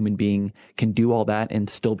way a human being can do all that and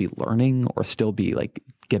still be learning or still be like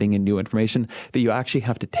getting in new information, that you actually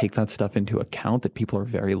have to take that stuff into account, that people are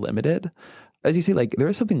very limited. As you see, like there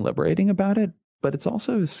is something liberating about it, but it's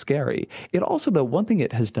also scary. It also, the one thing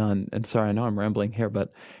it has done, and sorry, I know I'm rambling here,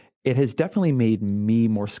 but it has definitely made me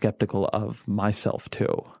more skeptical of myself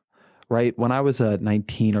too, right? When I was a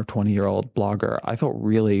 19 or 20-year-old blogger, I felt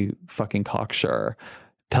really fucking cocksure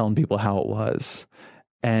telling people how it was.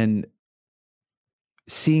 And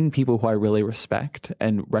seeing people who I really respect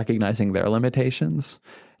and recognizing their limitations,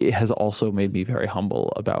 it has also made me very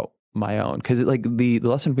humble about my own. Because like the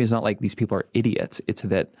lesson for me is not like these people are idiots. It's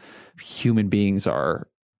that human beings are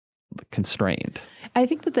constrained. I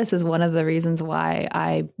think that this is one of the reasons why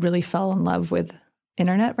I really fell in love with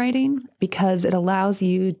internet writing, because it allows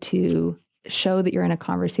you to show that you're in a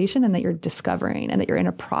conversation and that you're discovering and that you're in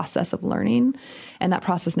a process of learning, and that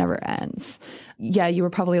process never ends. Yeah, you were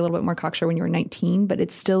probably a little bit more cocksure when you were 19, but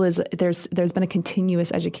it still is. There's been a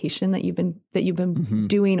continuous education that you've been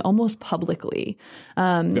doing almost publicly,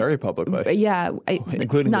 very publicly. Yeah,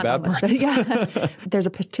 including the bad parts. But yeah, there's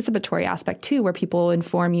a participatory aspect too, where people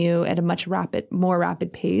inform you at a more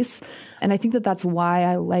rapid pace, and I think that that's why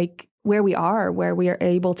I like where we are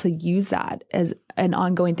able to use that as an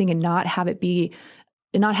ongoing thing and not have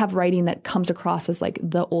writing that comes across as like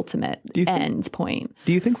the ultimate end point.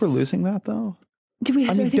 Do you think we're losing that though?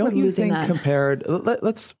 Don't you think compared,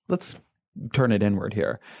 let's turn it inward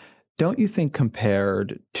here. Don't you think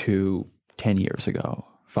compared to 10 years ago,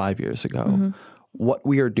 5 years ago, what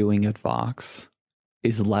we are doing at Vox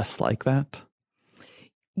is less like that?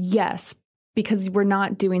 Yes, because we're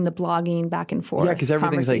not doing the blogging back and forth. Yeah, because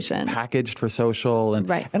everything's like packaged for social.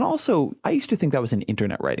 And also, I used to think that was an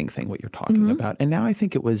internet writing thing, what you're talking about. And now I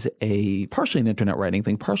think it was partially an internet writing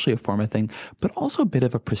thing, partially a format thing, but also a bit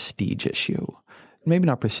of a prestige issue. Maybe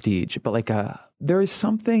not prestige, but like there is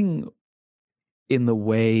something in the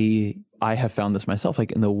way I have found this myself,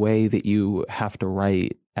 like in the way that you have to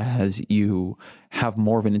write as you have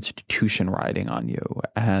more of an institution riding on you,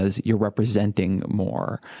 as you're representing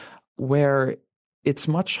more, where it's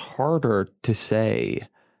much harder to say,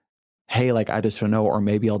 hey, like, I just don't know, or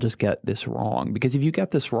maybe I'll just get this wrong. Because if you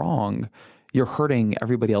get this wrong, you're hurting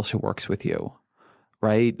everybody else who works with you,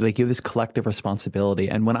 right? Like you have this collective responsibility.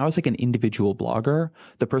 And when I was like an individual blogger,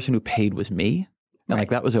 the person who paid was me. And like,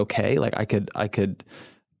 that was okay. Like I could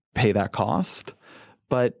pay that cost.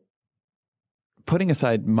 But putting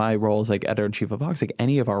aside my role as like editor-in-chief of Vox, like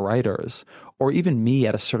any of our writers, or even me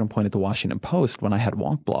at a certain point at the Washington Post when I had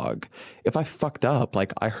Wonk Blog, if I fucked up,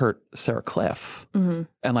 like I hurt Sarah Cliff, and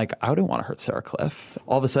like I didn't want to hurt Sarah Cliff.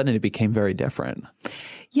 All of a sudden, it became very different.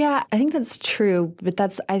 Yeah, I think that's true, but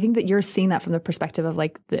I think that you're seeing that from the perspective of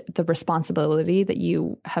like the responsibility that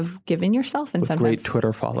you have given yourself, and with sometimes great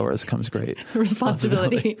Twitter followers comes great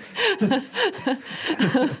responsibility.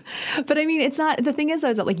 But I mean, it's not. The thing is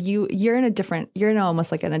that like you're in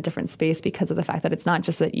almost like in a different space because of the fact that it's not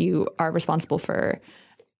just that you are responsible for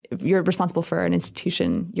an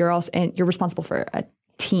institution. You're responsible for a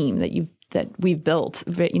team that we've built.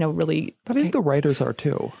 Really. But I think the writers are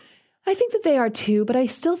too. I think that they are too, but I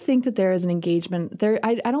still think that there is an engagement there.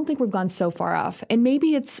 I don't think we've gone so far off, and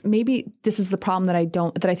maybe this is the problem that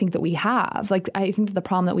I think that we have. Like I think that the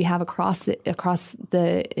problem that we have across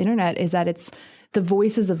the internet is that it's the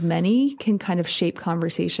voices of many can kind of shape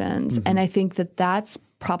conversations, and I think that that's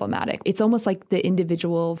problematic. It's almost like the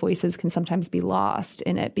individual voices can sometimes be lost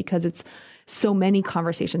in it because it's so many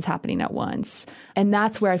conversations happening at once, and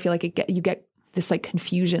that's where I feel like you get this like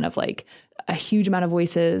confusion of like a huge amount of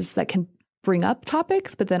voices that can bring up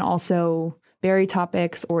topics, but then also bury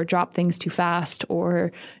topics or drop things too fast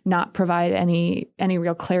or not provide any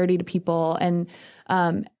real clarity to people. And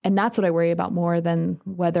that's what I worry about more than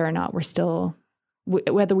whether or not we're still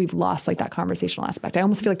whether we've lost like that conversational aspect. I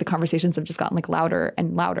almost feel like the conversations have just gotten like louder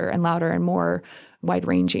and louder and louder and more wide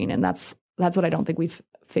ranging. And that's what I don't think we've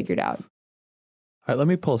figured out. All right, let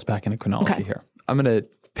me pull us back into chronology here. I'm going to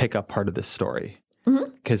pick up part of this story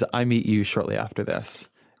because I meet you shortly after this.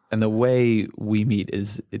 And the way we meet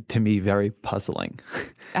is, to me, very puzzling.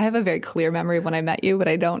 I have a very clear memory of when I met you, but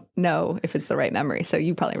I don't know if it's the right memory. So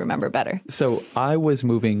you probably remember better. So I was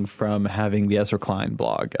moving from having the Ezra Klein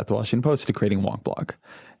blog at the Washington Post to creating Wonk blog.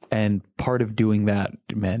 And part of doing that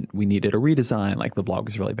meant we needed a redesign. Like the blog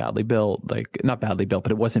was really badly built, like not badly built,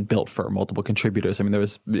 but it wasn't built for multiple contributors. I mean,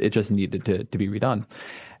 it just needed to be redone.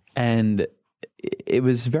 And it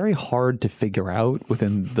was very hard to figure out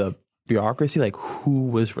within the bureaucracy, like who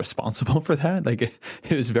was responsible for that. Like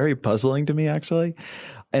it was very puzzling to me, actually.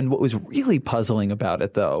 And what was really puzzling about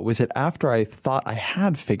it, though, was that after I thought I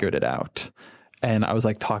had figured it out, and I was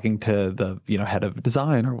like talking to the head of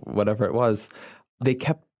design or whatever it was, they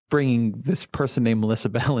kept bringing this person named Melissa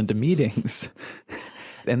Bell into meetings.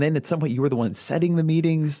 And then at some point you were the one setting the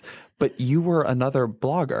meetings, but you were another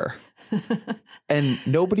blogger. And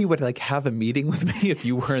nobody would like have a meeting with me if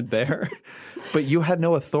you weren't there. But you had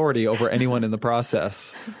no authority over anyone in the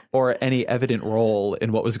process or any evident role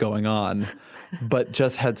in what was going on, but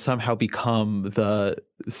just had somehow become the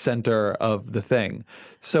center of the thing.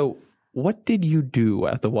 So what did you do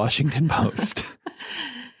at the Washington Post?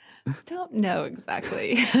 Don't know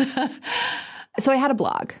exactly. So I had a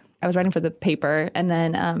blog. I was writing for the paper, and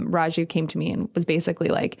then Raju came to me and was basically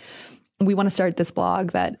like, we want to start this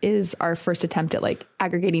blog that is our first attempt at like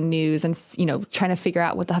aggregating news and, trying to figure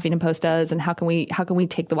out what the Huffington Post does and how can we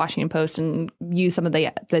take the Washington Post and use some of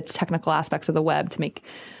the technical aspects of the web to make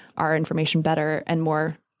our information better and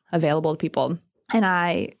more available to people. And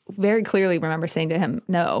I very clearly remember saying to him,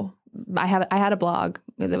 no, I had a blog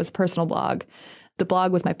that was a personal blog. The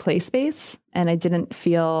blog was my play space, and I didn't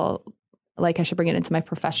feel like I should bring it into my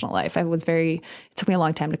professional life. It took me a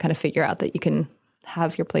long time to kind of figure out that you can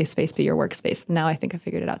have your play space be your workspace. Now I think I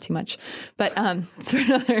figured it out too much, but it's for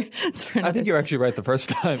another. I think you're actually right the first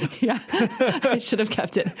time. Yeah, I should have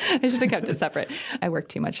kept it. Separate. I work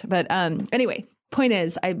too much, but anyway. Point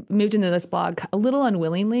is, I moved into this blog a little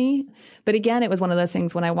unwillingly, but again, it was one of those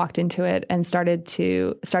things when I walked into it and started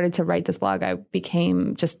to write this blog, I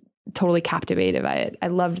became just totally captivated by it. I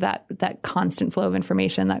loved that constant flow of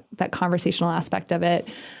information, that conversational aspect of it.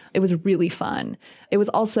 It was really fun. It was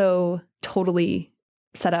also totally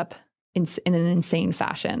set up in an insane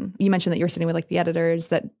fashion. You mentioned that you were sitting with like the editors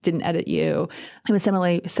that didn't edit you. It was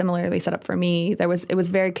similarly set up for me. It was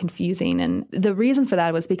very confusing. And the reason for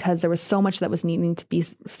that was because there was so much that was needing to be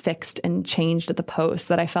fixed and changed at the Post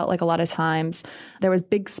that I felt like a lot of times there was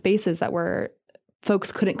big spaces that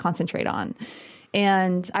folks couldn't concentrate on.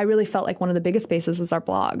 And I really felt like one of the biggest spaces was our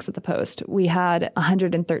blogs at the Post. We had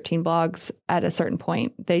 113 blogs at a certain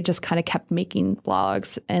point. They just kind of kept making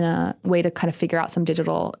blogs in a way to kind of figure out some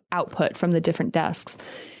digital output from the different desks.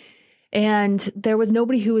 And there was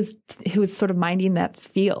nobody who was sort of minding that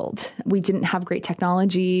field. We didn't have great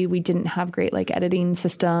technology. We didn't have great like editing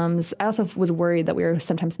systems. I also was worried that we were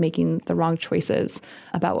sometimes making the wrong choices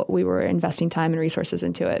about what we were investing time and resources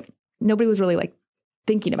into it. Nobody was really like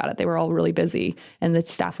thinking about it. They were all really busy and the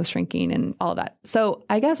staff was shrinking and all of that. So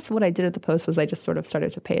I guess what I did at the Post was I just sort of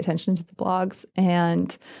started to pay attention to the blogs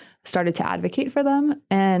and started to advocate for them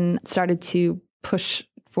and started to push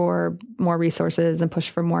for more resources and push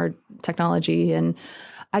for more technology. And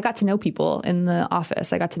I got to know people in the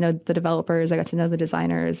office. I got to know the developers. I got to know the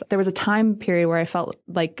designers. There was a time period where I felt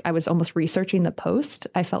like I was almost researching the Post.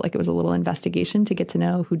 I felt like it was a little investigation to get to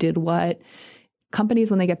know who did what.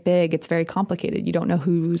 Companies, when they get big, it's very complicated. You don't know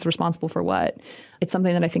who's responsible for what. It's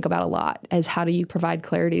something that I think about a lot, is how do you provide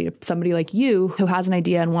clarity to somebody like you who has an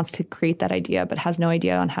idea and wants to create that idea, but has no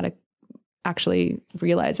idea on how to actually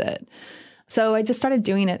realize it. So I just started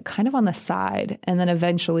doing it kind of on the side. And then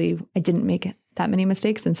eventually I didn't make that many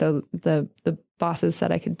mistakes. And so the bosses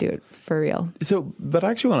said I could do it for real. So, but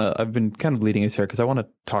I actually I've been kind of leading us here because I want to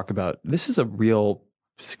talk about, this is a real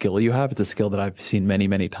skill you have. It's a skill that I've seen many,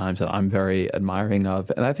 many times that I'm very admiring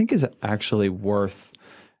of, and I think is actually worth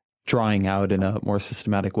drawing out in a more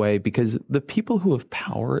systematic way, because the people who have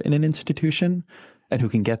power in an institution and who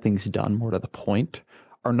can get things done more to the point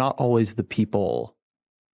are not always the people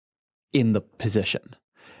in the position.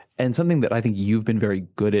 And something that I think you've been very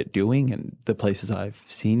good at doing in the places I've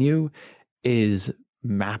seen you is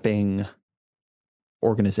mapping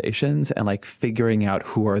organizations and like figuring out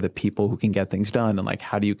who are the people who can get things done and like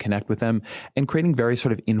how do you connect with them and creating very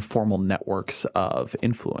sort of informal networks of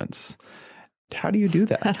influence. How do you do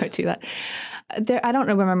that? How do I do that? I don't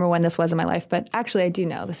remember when this was in my life, but actually I do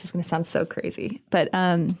know. This is going to sound so crazy. But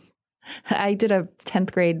I did a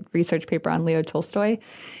 10th grade research paper on Leo Tolstoy,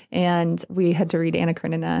 and we had to read Anna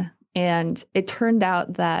Karenina. And it turned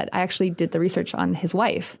out that I actually did the research on his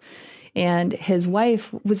wife. And his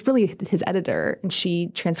wife was really his editor, and she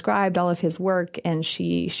transcribed all of his work, and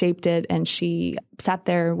she shaped it, and she sat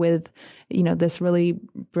there with, this really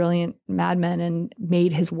brilliant madman and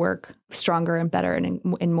made his work stronger and better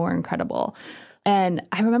and more incredible. And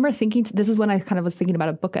I remember thinking, this is when I kind of was thinking about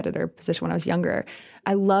a book editor position when I was younger.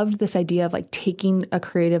 I loved this idea of like taking a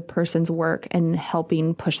creative person's work and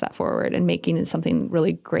helping push that forward and making something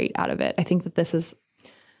really great out of it. I think that this is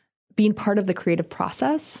being part of the creative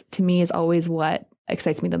process, to me, is always what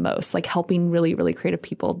excites me the most. Like helping really, really creative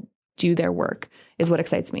people do their work is what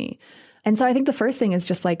excites me. And so I think the first thing is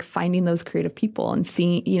just like finding those creative people and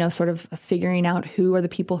seeing, sort of figuring out who are the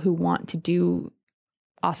people who want to do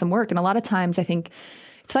awesome work. And a lot of times I think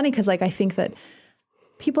it's funny because like I think that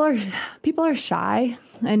people are shy,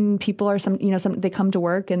 and people are they come to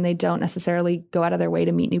work and they don't necessarily go out of their way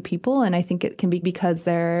to meet new people. And I think it can be because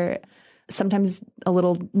they're sometimes a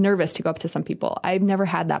little nervous to go up to some people. I've never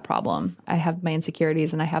had that problem. I have my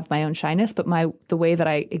insecurities and I have my own shyness, but the way that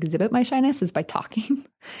I exhibit my shyness is by talking.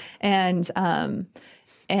 And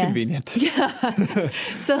convenient. Yeah.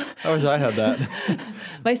 So I wish I had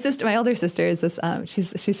that. My older sister is this,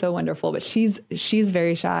 she's so wonderful, but she's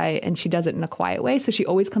very shy, and she does it in a quiet way. So she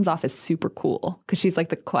always comes off as super cool because she's like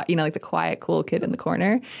the quiet, cool kid in the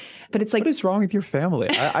corner. But it's like, what is wrong with your family?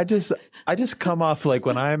 I just come off like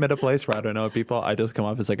when I'm at a place where I don't know people, I just come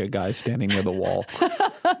off as like a guy standing near the wall.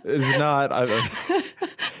 It's not,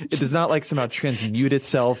 it does not like somehow transmute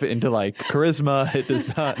itself into like charisma. It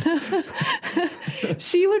does not.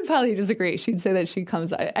 She would probably disagree. She'd say that she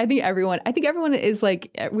comes. I think everyone is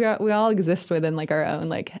like we all exist within like our own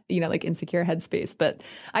like insecure headspace. But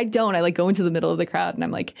I don't. I like go into the middle of the crowd and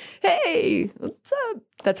I'm like, hey, what's up?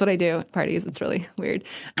 That's what I do at parties. It's really weird.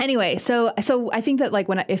 Anyway, so I think that like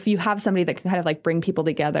if you have somebody that can kind of like bring people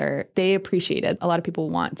together, they appreciate it. A lot of people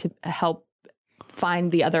want to help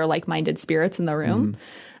find the other like-minded spirits in the room. Mm-hmm.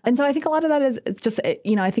 And so I think a lot of that is just,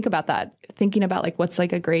 I think about that, thinking about like what's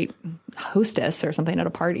like a great hostess or something at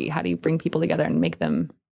a party. How do you bring people together and make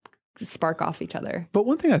them spark off each other? But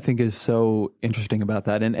one thing I think is so interesting about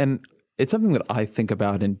that, and it's something that I think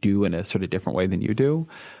about and do in a sort of different way than you do,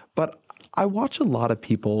 but I watch a lot of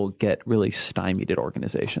people get really stymied at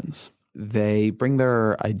organizations. They bring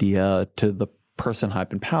their idea to the person high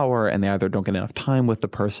up in power, and they either don't get enough time with the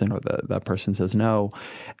person or that person says no.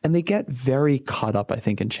 And they get very caught up, I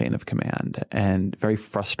think, in chain of command and very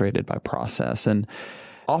frustrated by process. And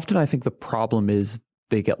often I think the problem is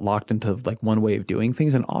they get locked into like one way of doing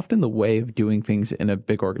things. And often the way of doing things in a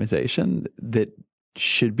big organization that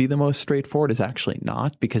should be the most straightforward is actually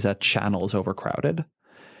not, because that channel is overcrowded.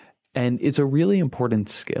 And it's a really important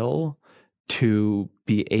skill to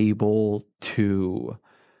be able to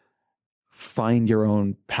find your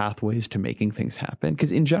own pathways to making things happen.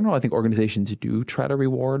 Because in general, I think organizations do try to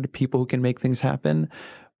reward people who can make things happen.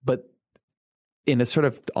 But in a sort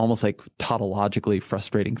of almost like tautologically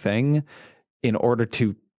frustrating thing, in order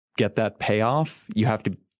to get that payoff, you have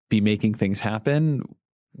to be making things happen,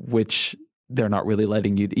 which they're not really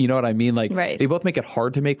letting you. You know what I mean? Like right. They both make it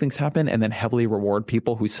hard to make things happen and then heavily reward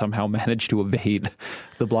people who somehow manage to evade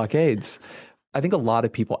the blockades. I think a lot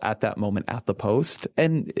of people at that moment at the Post,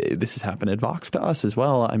 and this has happened at Vox to us as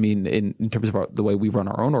well. I mean, in terms of the way we run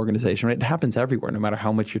our own organization, right? It happens everywhere, no matter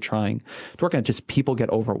how much you're trying to work on it. Just people get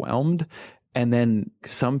overwhelmed. And then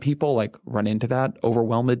some people like run into that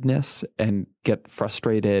overwhelmedness and get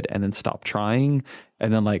frustrated and then stop trying.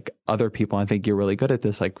 And then like other people, I think you're really good at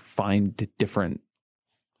this, like find different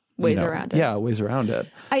ways around it. Yeah, ways around it.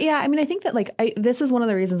 I mean, I think that like this is one of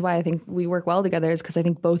the reasons why I think we work well together, is because I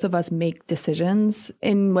think both of us make decisions,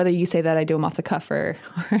 in whether you say that I do them off the cuff or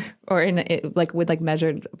in it, like with like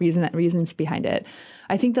measured reasons behind it.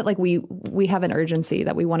 I think that like we have an urgency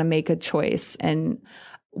that we want to make a choice, and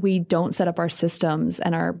we don't set up our systems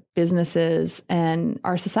and our businesses and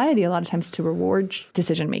our society a lot of times to reward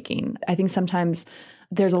decision making. I think sometimes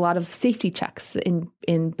there's a lot of safety checks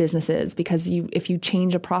in businesses, because if you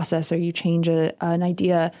change a process or you change an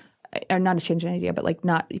idea, or not to change an idea, but like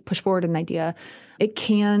not push forward an idea, it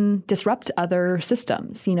can disrupt other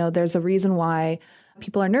systems. There's a reason why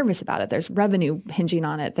people are nervous about it. There's revenue hinging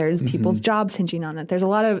on it. There's people's jobs hinging on it. There's a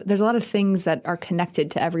lot of things that are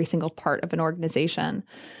connected to every single part of an organization.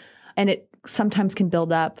 And it sometimes can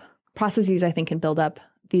build up processes, I think, can build up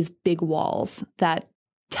these big walls that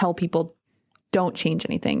tell people, don't change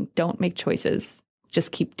anything, don't make choices,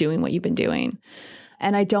 just keep doing what you've been doing.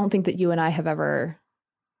 And I don't think that you and I have ever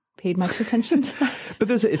paid much attention to that. But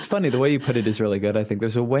it's funny, the way you put it is really good. I think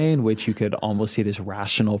there's a way in which you could almost see it as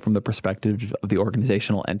rational from the perspective of the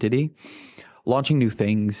organizational entity. Launching new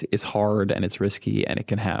things is hard and it's risky and it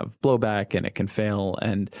can have blowback and it can fail.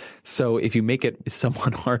 And so if you make it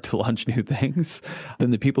somewhat hard to launch new things,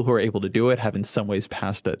 then the people who are able to do it have in some ways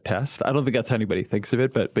passed a test. I don't think that's how anybody thinks of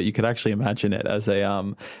it, but you could actually imagine it as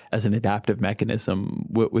an adaptive mechanism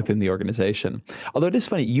within the organization. Although it is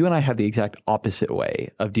funny, you and I have the exact opposite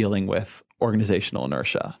way of dealing with organizational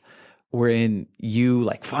inertia, wherein you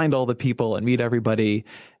like find all the people and meet everybody.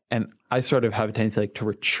 And I sort of have a tendency to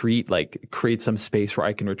retreat, create some space where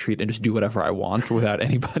I can retreat and just do whatever I want without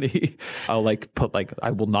anybody. I'll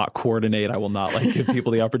I will not coordinate. I will not give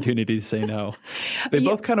people the opportunity to say no. They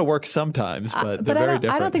both kind of work sometimes, but they're very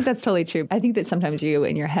different. I don't think that's totally true. I think that sometimes you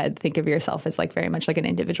in your head think of yourself as very much like an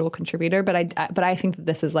individual contributor. But I think that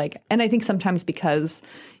this is and I think sometimes because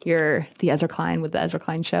you're the Ezra Klein with the Ezra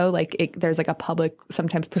Klein Show, there's a public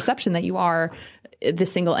sometimes perception that you are the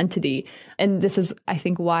single entity. And this is, I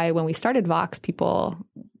think, why when we started Vox, people,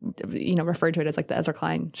 referred to it as the Ezra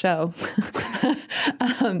Klein Show.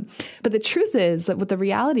 But the truth is that what the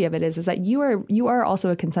reality of it is that you are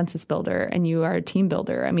also a consensus builder and you are a team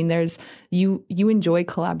builder. I mean, you enjoy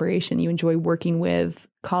collaboration. You enjoy working with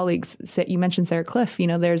colleagues. You mentioned Sarah Cliff.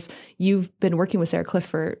 You've been working with Sarah Cliff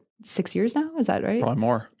for 6 years now. Is that right? Probably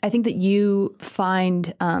more. I think that you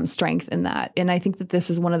find strength in that. And I think that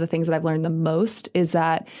this is one of the things that I've learned the most is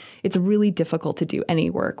that it's really difficult to do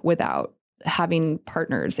any work without having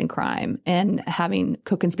partners in crime and having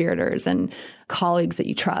co-conspirators and colleagues that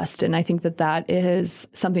you trust. And I think that that is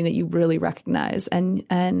something that you really recognize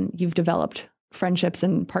and you've developed friendships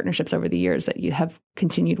and partnerships over the years that you have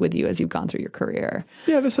continued with you as you've gone through your career.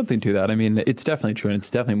 Yeah, there's something to that. I mean, it's definitely true, and it's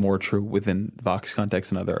definitely more true within the Vox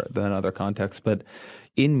context than other contexts. But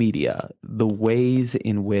in media, the ways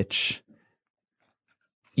in which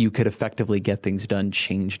you could effectively get things done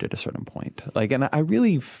changed at a certain point. And I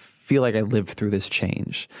really feel like I lived through this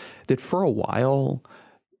change. That for a while,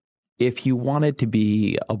 if you wanted to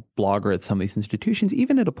be a blogger at some of these institutions,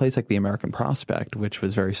 even at a place like the American Prospect, which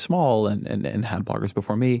was very small and had bloggers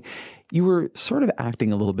before me, you were sort of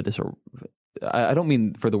acting a little bit as I don't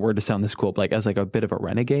mean for the word to sound this cool, but as a bit of a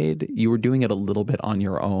renegade. You were doing it a little bit on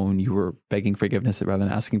your own. You were begging forgiveness rather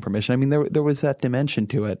than asking permission. I mean, there was that dimension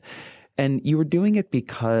to it. And you were doing it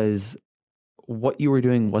because what you were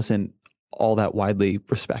doing wasn't all that widely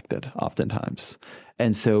respected oftentimes.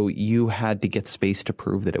 And so you had to get space to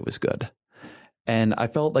prove that it was good. And I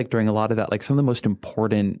felt like during a lot of that, some of the most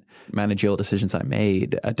important managerial decisions I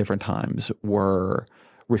made at different times were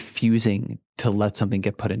refusing to let something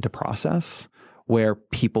get put into process where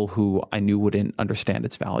people who I knew wouldn't understand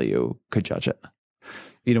its value could judge it.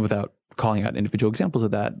 Without calling out individual examples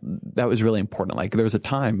of that was really important. There was a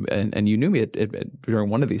time, and you knew me during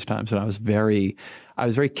one of these times, when I was very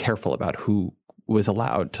careful about who was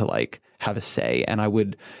allowed to have a say, and I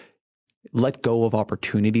would let go of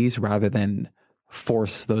opportunities rather than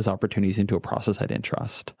force those opportunities into a process I didn't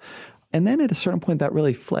trust. And then at a certain point, that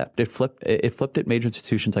really flipped. It flipped at major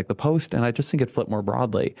institutions like the Post, and I just think it flipped more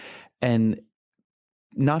broadly. And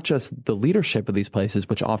not just the leadership of these places,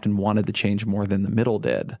 which often wanted to change more than the middle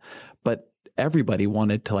did, but everybody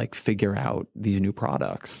wanted to figure out these new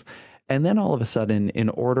products. And then all of a sudden, in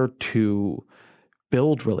order to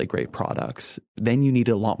build really great products, then you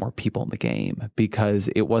needed a lot more people in the game, because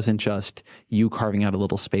it wasn't just you carving out a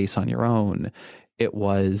little space on your own. It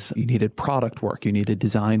was, you needed product work, you needed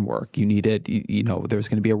design work, you needed, there was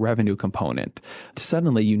going to be a revenue component.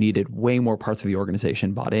 Suddenly you needed way more parts of the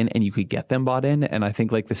organization bought in, and you could get them bought in. And I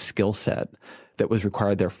think the skill set that was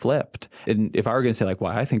required there flipped. And if I were going to say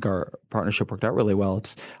why I think our partnership worked out really well,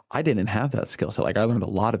 it's I didn't have that skill set. I learned a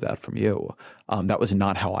lot of that from you. That was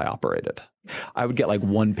not how I operated. I would get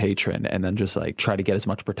one patron and then just try to get as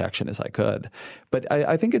much protection as I could. But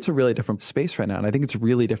I think it's a really different space right now. And I think it's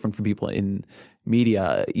really different for people in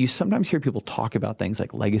media. You sometimes hear people talk about things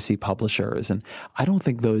like legacy publishers, and I don't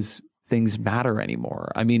think those things matter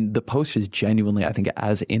anymore. I mean, the Post is genuinely, I think,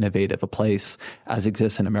 as innovative a place as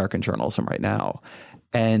exists in American journalism right now.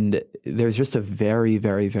 And there's just a very,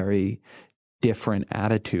 very, very different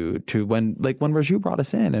attitude to when Raju brought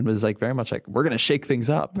us in and was very much we're going to shake things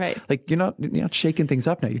up. Right. You're not shaking things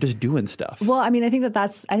up now. You're just doing stuff. Well, I mean, I think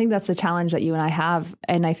that's the challenge that you and I have.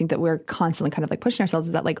 And I think that we're constantly kind of pushing ourselves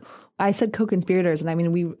is that I said co-conspirators. And I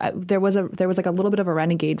mean, there was a little bit of a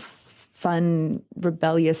renegade fun,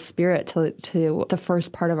 rebellious spirit to the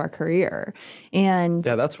first part of our career. And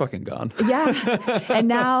yeah, that's fucking gone. Yeah. And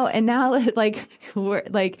now like we're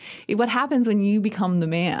like what happens when you become the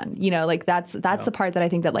man, like that's the part that I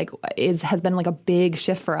think that like has been like a big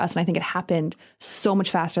shift for us. And I think it happened so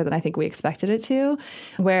much faster than I think we expected it to,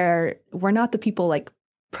 where we're not the people like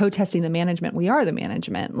protesting the management. We are the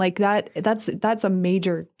management. Like that's a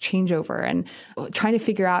major changeover, and trying to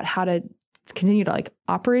figure out how to continue to like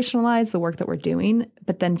operationalize the work that we're doing,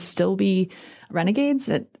 but then still be renegades.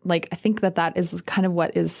 I think that is kind of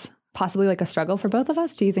what is possibly like a struggle for both of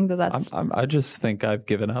us. Do you think that that's? I just think I've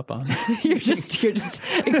given up on. You're just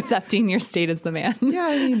accepting your state as the man. Yeah,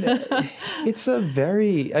 I mean, it's a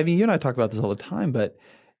very. I mean, you and I talk about this all the time, but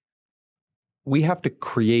we have to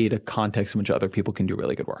create a context in which other people can do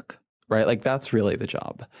really good work, right? Like that's really the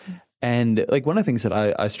job. And like one of the things that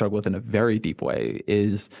I struggle with in a very deep way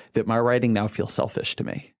is that my writing now feels selfish to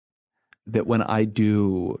me. That when I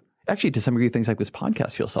do, actually to some degree, things like this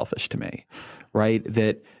podcast feel selfish to me, right?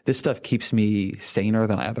 That this stuff keeps me saner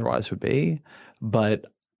than I otherwise would be. But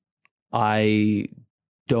I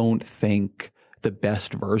don't think the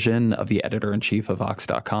best version of the editor-in-chief of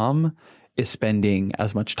Vox.com is spending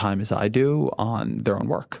as much time as I do on their own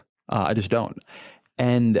work. I just don't.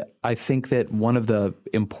 And I think that one of the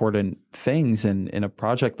important things in a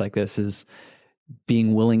project like this is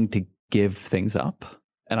being willing to give things up.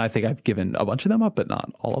 And I think I've given a bunch of them up, but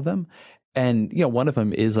not all of them. And, one of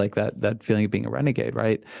them is like that feeling of being a renegade,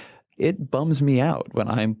 right? It bums me out when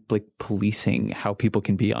I'm like policing how people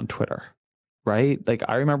can be on Twitter, right? Like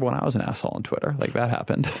I remember when I was an asshole on Twitter, like that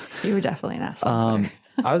happened. You were definitely an asshole on Twitter.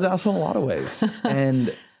 I was an asshole in a lot of ways.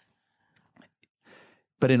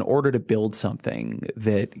 But in order to build something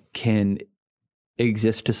that can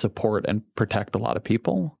exist to support and protect a lot of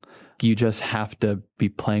people, you just have to be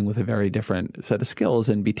playing with a very different set of skills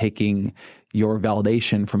and be taking your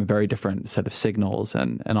validation from a very different set of signals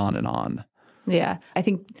and on and on. Yeah. I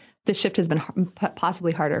think the shift has been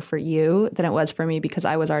possibly harder for you than it was for me because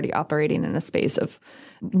I was already operating in a space of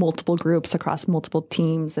multiple groups across multiple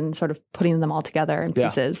teams and sort of putting them all together in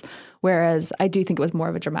pieces. Yeah. Whereas I do think it was more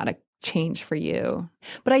of a dramatic change for you.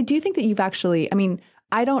 But I do think that you've actually,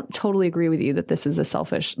 I don't totally agree with you that this is this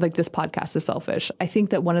podcast is selfish. I think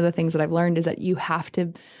that one of the things that I've learned is that you have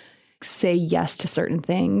to say yes to certain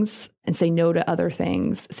things and say no to other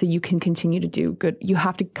things so you can continue to do good. You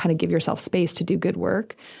have to kind of give yourself space to do good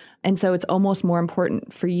work. And so it's almost more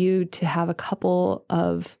important for you to have a couple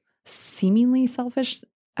of seemingly selfish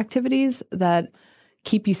activities that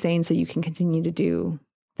keep you sane so you can continue to do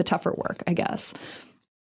the tougher work, I guess.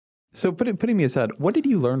 So putting me aside, what did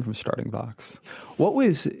you learn from starting Vox? What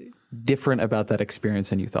was different about that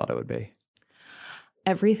experience than you thought it would be?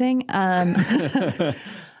 Everything. I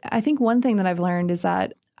think one thing that I've learned is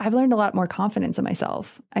that I've learned a lot more confidence in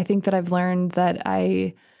myself. I think that I've learned that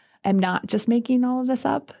I am not just making all of this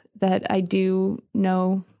up, that I do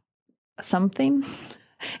know something.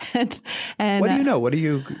 and what do you know?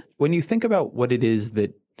 When you think about what it is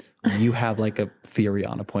that you have like a theory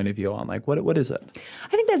on, a point of view on, like what is it? I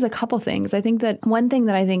think there's a couple things. I think that one thing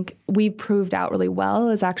that I think we proved out really well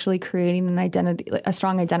is actually creating an identity, a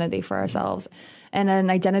strong identity for ourselves, and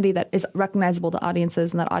an identity that is recognizable to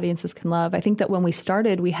audiences and that audiences can love. I think that when we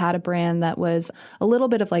started, we had a brand that was a little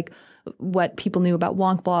bit of like what people knew about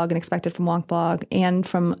Wonk Blog and expected from Wonk Blog and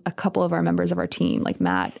from a couple of our members of our team, like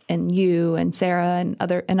Matt and you and Sarah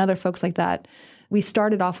and other folks like that. We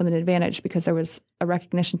started off with an advantage because there was a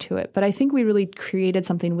recognition to it. But I think we really created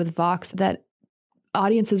something with Vox that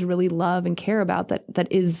audiences really love and care about, that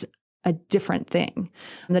is a different thing,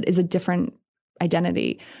 that is a different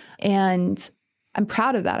identity. And I'm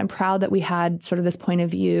proud of that. I'm proud that we had sort of this point of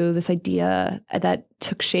view, this idea that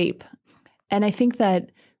took shape. And I think that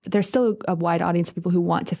there's still a wide audience of people who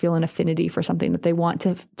want to feel an affinity for something, that they want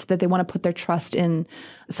to put their trust in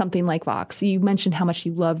something like Vox. You mentioned how much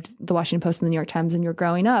you loved the Washington Post and the New York Times when you were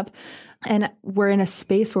growing up. And we're in a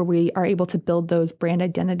space where we are able to build those brand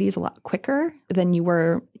identities a lot quicker than you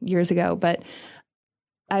were years ago. But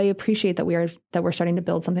I appreciate that we're starting to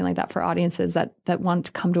build something like that for audiences that want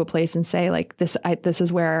to come to a place and say, like, this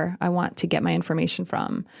is where I want to get my information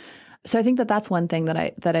from. So I think that that's one thing that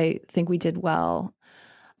I think we did well.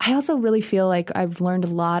 I also really feel like I've learned a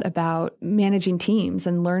lot about managing teams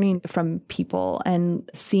and learning from people and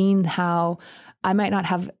seeing how I might not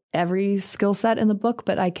have every skill set in the book,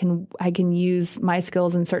 but I can use my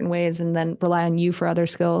skills in certain ways and then rely on you for other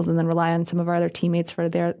skills and then rely on some of our other teammates for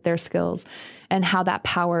their skills, and how that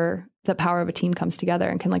power the power of a team comes together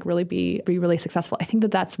and can like really be really successful. I think that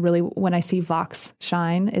that's really when I see Vox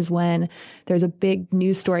shine, is when there's a big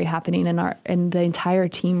news story happening and the entire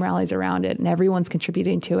team rallies around it and everyone's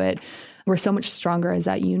contributing to it. We're so much stronger as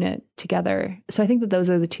that unit together. So I think that those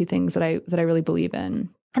are the two things that I really believe in.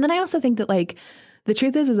 And then I also think that like the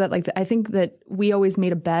truth is that like I think that we always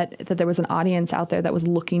made a bet that there was an audience out there that was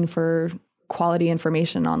looking for quality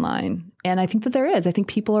information online. And I think that there is. I think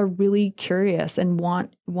people are really curious and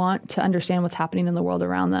want to understand what's happening in the world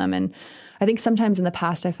around them. And I think sometimes in the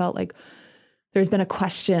past, I felt like there's been a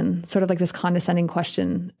question, sort of like this condescending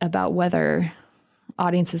question about whether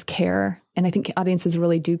audiences care. And I think audiences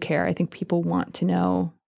really do care. I think people want to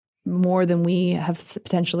know more than we have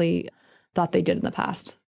potentially thought they did in the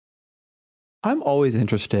past. I'm always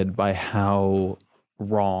interested by how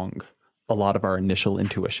wrong a lot of our initial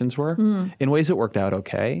intuitions were in ways that worked out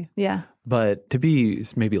okay. Yeah. But to be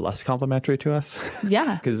maybe less complimentary to us.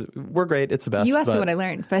 Yeah. Because we're great. It's the best. You asked me what I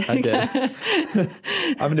learned, but I did.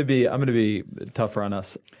 I'm going to be tougher on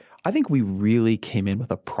us. I think we really came in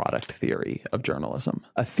with a product theory of journalism,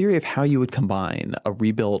 a theory of how you would combine a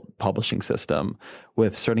rebuilt publishing system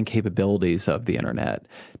with certain capabilities of the internet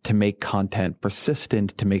to make content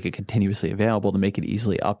persistent, to make it continuously available, to make it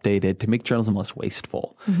easily updated, to make journalism less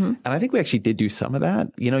wasteful. And I think we actually did do some of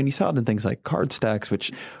that, and you saw it in things like card stacks,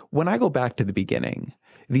 which when I go back to the beginning,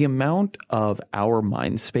 the amount of our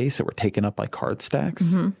mind space that were taken up by card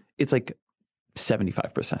stacks, it's like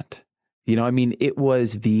 75%. It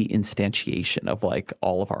was the instantiation of like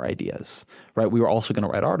all of our ideas, right? We were also going to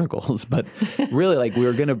write articles, but really like we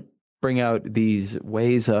were going to bring out these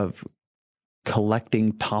ways of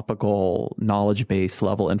collecting topical knowledge base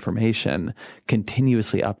level information,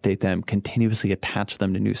 continuously update them, continuously attach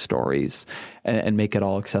them to new stories and make it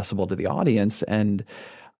all accessible to the audience. And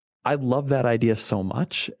I love that idea so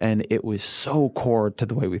much, and it was so core to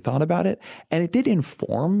the way we thought about it. And it did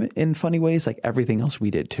inform in funny ways like everything else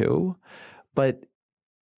we did too. But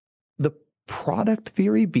the product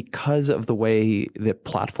theory, because of the way that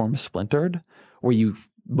platforms splintered, where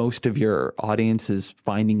most of your audience is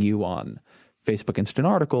finding you on Facebook Instant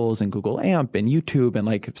Articles and Google AMP and YouTube and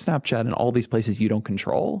like Snapchat and all these places you don't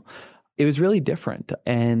control, it was really different.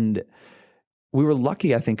 And we were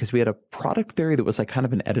lucky, I think, because we had a product theory that was like kind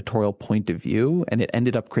of an editorial point of view, and it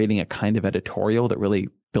ended up creating a kind of editorial that really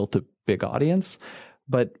built a big audience.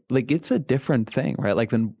 But like, it's a different thing, right?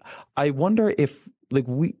 Like, then I wonder if like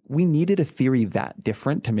we needed a theory that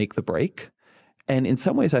different to make the break. And in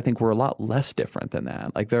some ways, I think we're a lot less different than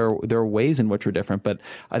that. Like there are ways in which we're different, but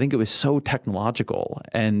I think it was so technological.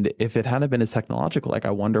 And if it hadn't been as technological, like I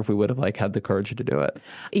wonder if we would have like had the courage to do it.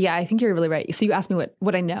 Yeah, I think you're really right. So you asked me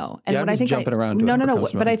what I know, and yeah, what I'm I think jumping around. No.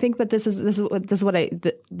 But I think that this is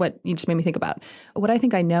what you just made me think about. What I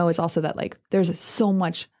think I know is also that like there's so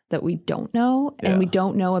much that we don't know, and we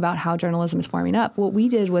don't know about how journalism is forming up. What we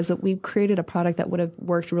did was that we created a product that would have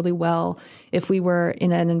worked really well if we were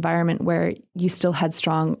in an environment where you still had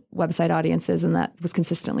strong website audiences and that was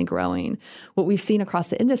consistently growing. What we've seen across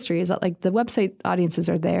the industry is that like the website audiences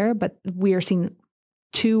are there, but we are seeing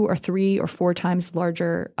 2 or 3 or 4 times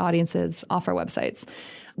larger audiences off our websites.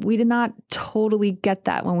 We did not totally get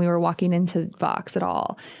that when we were walking into Vox at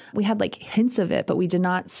all. We had like hints of it, but we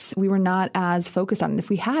were not as focused on it. If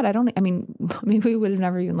we had, maybe we would have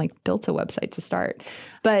never even like built a website to start.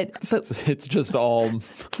 But it's just all in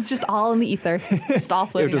the ether. Just all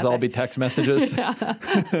floating. It would just all be text messages.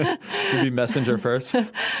 It'd be Messenger first.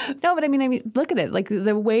 No, but I mean, look at it. Like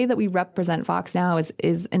the way that we represent Vox now is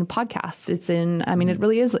in podcasts. It's in, it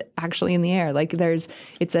really is actually in the air. Like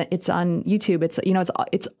it's on YouTube.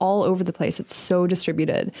 It's all over the place. It's so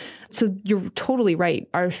distributed. So you're totally right.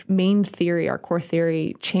 Our main theory, our core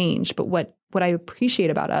theory changed. But what I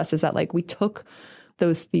appreciate about us is that like we took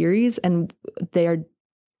those theories and they are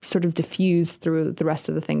sort of diffused through the rest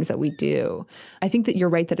of the things that we do. I think that you're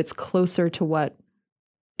right that it's closer to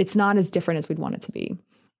it's not as different as we'd want it to be.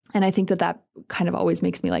 And I think that kind of always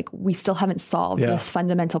makes me like, we still haven't solved this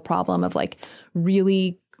fundamental problem of like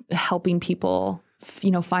really helping people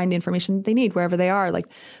find the information they need wherever they are.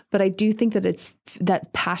 But I do think that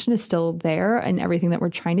that passion is still there in everything that we're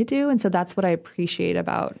trying to do. And so that's what I appreciate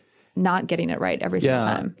about not getting it right every single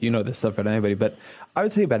time. You know this stuff better than anybody, but I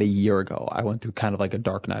would say about a year ago, I went through kind of like a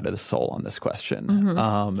dark night of the soul on this question.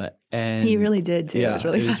 And you really did too. Yeah, it was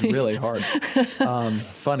really funny. It was really hard.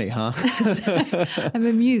 Funny, huh? I'm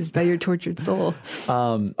amused by your tortured soul.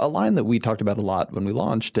 A line that we talked about a lot when we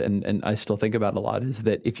launched, and I still think about a lot, is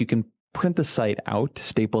that if you can print the site out,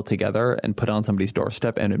 staple it together, and put it on somebody's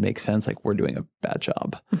doorstep, and it makes sense, like we're doing a bad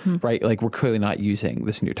job, right? Like we're clearly not using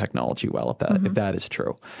this new technology well, if that is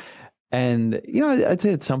true. And, I'd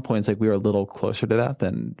say at some points, like we were a little closer to that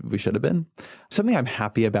than we should have been. Something I'm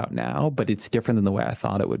happy about now, but it's different than the way I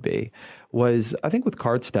thought it would be, was I think with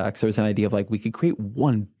card stacks, there was an idea of like we could create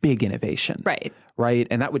one big innovation. Right.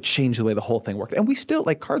 And that would change the way the whole thing worked. And we still,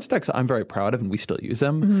 like card stacks, I'm very proud of and we still use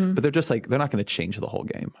them, but they're just like, they're not going to change the whole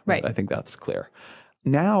game. Right. I think that's clear.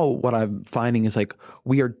 Now what I'm finding is like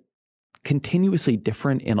we are continuously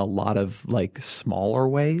different in a lot of like smaller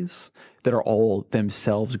ways that are all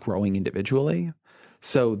themselves growing individually.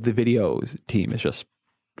 So the videos team is just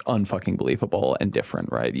unfucking believable and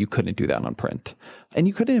different, right? You couldn't do that on print. And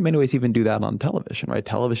you couldn't in many ways even do that on television, right?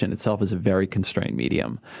 Television itself is a very constrained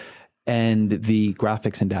medium. And the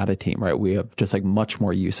graphics and data team, right? We have just like much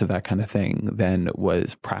more use of that kind of thing than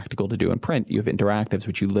was practical to do in print. You have interactives,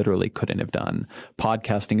 which you literally couldn't have done.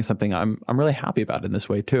 Podcasting is something I'm really happy about in this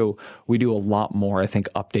way too. We do a lot more, I think,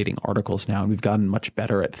 updating articles now, and we've gotten much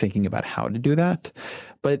better at thinking about how to do that.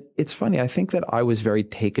 But it's funny. I think that I was very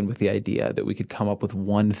taken with the idea that we could come up with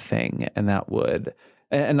one thing and that would,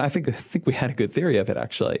 and I think we had a good theory of it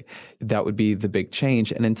actually, that would be the big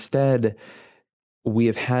change. And instead, we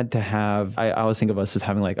have had to have, I always think of us as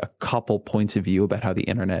having like a couple points of view about how the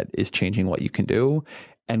internet is changing what you can do.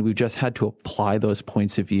 And we've just had to apply those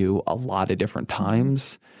points of view a lot of different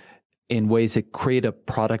times in ways that create a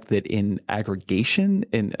product that in aggregation,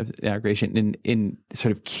 in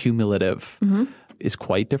sort of cumulative is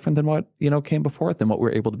quite different than what, came before it, than what we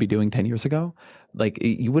were able to be doing 10 years ago. Like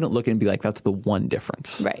you wouldn't look and be like, that's the one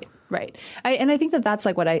difference. Right. And I think that that's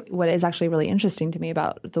like what is actually really interesting to me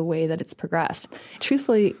about the way that it's progressed.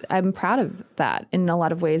 Truthfully, I'm proud of that in a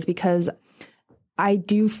lot of ways because I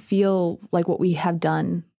do feel like what we have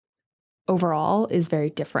done overall is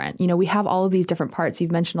very different. We have all of these different parts.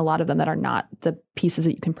 You've mentioned a lot of them that are not the pieces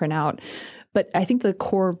that you can print out. But I think the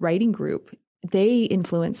core writing group, they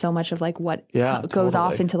influence so much of like what goes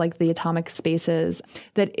off into like the atomic spaces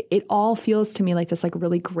that it all feels to me like this like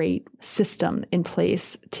really great system in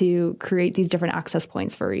place to create these different access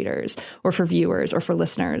points for readers or for viewers or for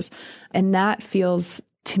listeners. And that feels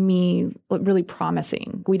to me really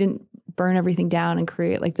promising. We didn't burn everything down and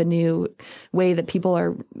create like the new way that people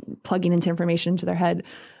are plugging into information into their head.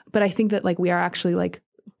 But I think that like we are actually like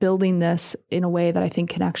building this in a way that I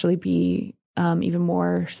think can actually be even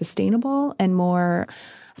more sustainable and more,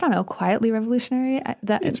 I don't know, quietly revolutionary.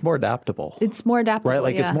 It's more adaptable. It's more adaptable, right?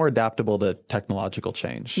 Like it's more adaptable to technological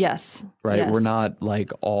change. Yes. Right? Yes. We're not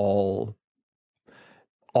like all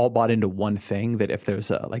bought into one thing that if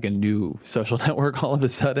there's a new social network all of a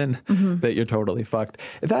sudden that you're totally fucked.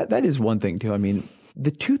 That is one thing too. I mean,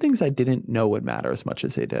 the two things I didn't know would matter as much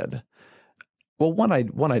as they did. Well, one I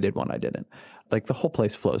did, one I didn't. Like the whole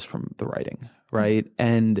place flows from the writing, right?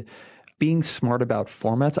 And being smart about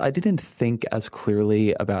formats, I didn't think as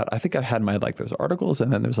clearly about, I think I had my, like, there's articles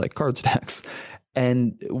and then there's like card stacks.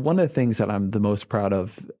 And one of the things that I'm the most proud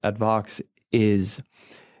of at Vox is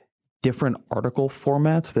different article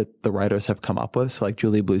formats that the writers have come up with. So like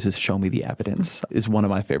Julie Blues' Show Me the Evidence is one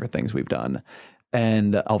of my favorite things we've done.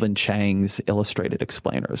 And Alvin Chang's Illustrated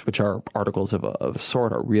Explainers, which are articles of a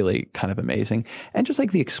sort, are really kind of amazing. And just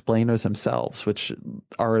like the explainers themselves, which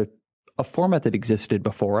are a format that existed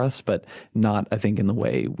before us, but not, I think, in the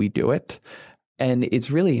way we do it. And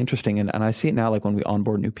it's really interesting. And I see it now, like when we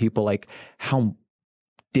onboard new people, like how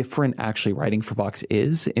different actually writing for Vox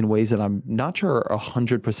is in ways that I'm not sure are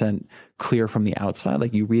 100% clear from the outside.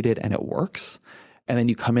 Like you read it and it works. And then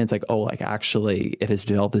you come in, it's like, oh, like actually it has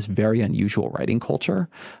developed this very unusual writing culture,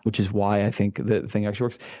 which is why I think the thing actually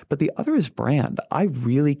works. But the other is brand. I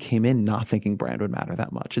really came in not thinking brand would matter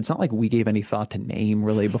that much. It's not like we gave any thought to name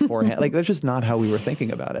really beforehand. Like that's just not how we were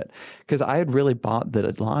thinking about it. Because I had really bought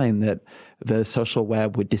the line that the social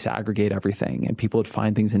web would disaggregate everything and people would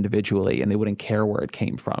find things individually and they wouldn't care where it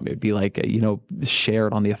came from. It would be like,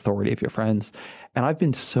 shared on the authority of your friends. And I've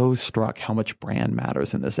been so struck how much brand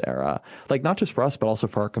matters in this era, like not just for us, but also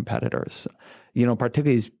for our competitors.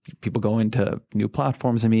 Particularly as people go into new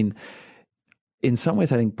platforms. I mean, in some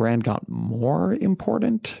ways, I think brand got more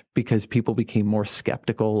important because people became more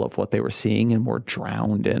skeptical of what they were seeing and more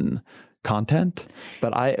drowned in content.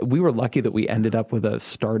 But we were lucky that we ended up with a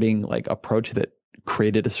starting like approach that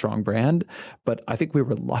created a strong brand, but I think we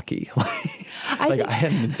were lucky. I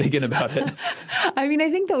hadn't been thinking about it. I mean,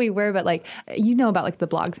 I think that we were, but like, about like the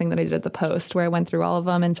blog thing that I did at the Post where I went through all of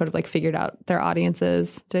them and sort of like figured out their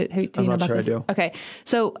audiences. Do you know about this? I do. Okay.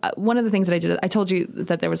 So one of the things that I did, I told you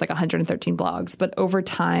that there was like 113 blogs, but over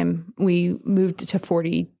time we moved to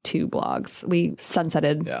 42 blogs. We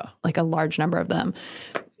sunsetted like a large number of them.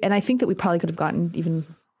 And I think that we probably could have gotten even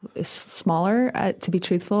smaller, to be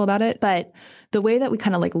truthful about it. But The way that we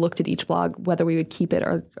kind of like looked at each blog, whether we would keep it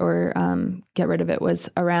or get rid of it, was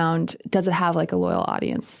around, does it have like a loyal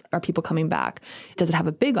audience? Are people coming back? Does it have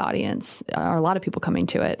a big audience? Are a lot of people coming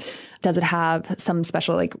to it? Does it have some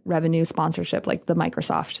special like revenue sponsorship, like the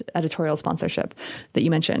Microsoft editorial sponsorship that you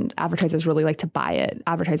mentioned? Advertisers really like to buy it,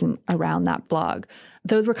 advertising around that blog.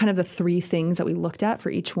 Those were kind of the three things that we looked at for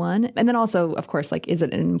each one. And then also, of course, like, is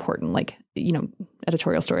it an important, like,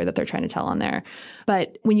 editorial story that they're trying to tell on there?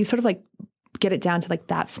 But when you sort of like get it down to like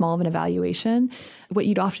that small of an evaluation, what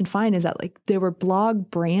you'd often find is that like there were blog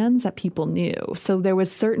brands that people knew. So there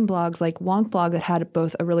was certain blogs like Wonk Blog that had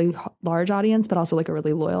both a really large audience, but also like a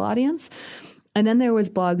really loyal audience. And then there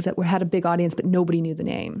was blogs that had a big audience, but nobody knew the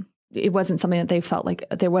name. It wasn't something that they felt like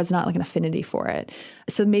there was not like an affinity for it.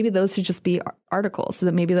 So maybe those should just be articles. So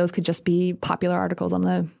that maybe those could just be popular articles on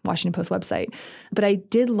the Washington Post website. But I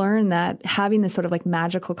did learn that having this sort of like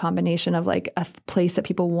magical combination of like a place that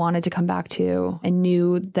people wanted to come back to and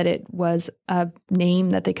knew that it was a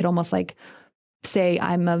name that they could almost like say,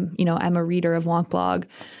 I'm a reader of Wonk Blog,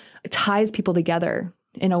 ties people together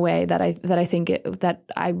in a way that I think that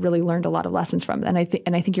I really learned a lot of lessons from. And I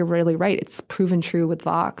think you're really right. It's proven true with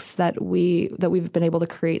Vox that we've been able to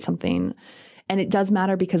create something. And it does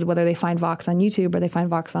matter because whether they find Vox on YouTube or they find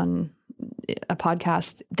Vox on a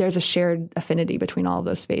podcast, there's a shared affinity between all of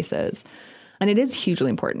those spaces. And it is hugely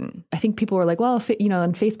important. I think people were like, well, on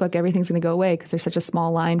Facebook, everything's going to go away because there's such a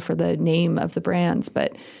small line for the name of the brands.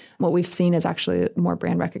 But what we've seen is actually more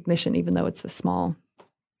brand recognition, even though it's a small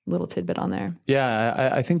little tidbit on there. Yeah,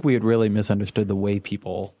 I think we had really misunderstood the way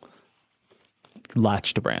people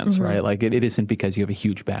latch to brands, right? Like it isn't because you have a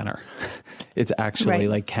huge banner. It's actually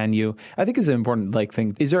like, I think it's an important like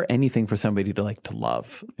thing. Is there anything for somebody to like to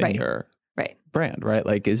love in your brand, right?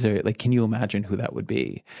 Like, is there like, can you imagine who that would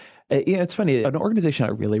be? It's funny. An organization I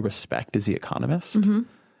really respect is The Economist.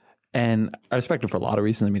 And I respect it for a lot of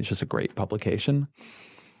reasons. I mean, it's just a great publication.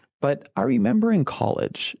 But I remember in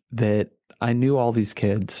college that I knew all these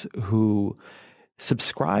kids who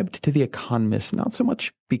subscribed to The Economist, not so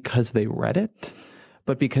much because they read it,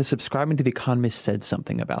 but because subscribing to The Economist said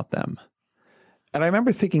something about them. And I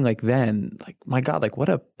remember thinking like then, like, my God, like what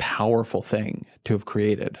a powerful thing to have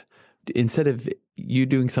created. Instead of you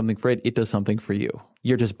doing something for it, it does something for you.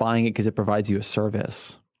 You're just buying it because it provides you a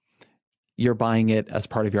service. You're buying it as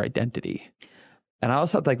part of your identity. And I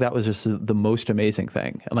always thought like that was just the most amazing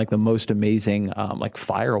thing and like the most amazing like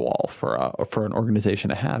firewall for an organization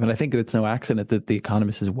to have. And I think it's no accident that The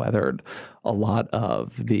Economist has weathered a lot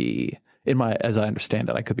of as I understand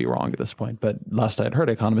it, I could be wrong at this point, but last I had heard,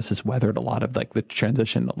 Economist has weathered a lot of like the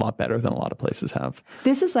transition a lot better than a lot of places have.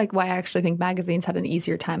 This is like why I actually think magazines had an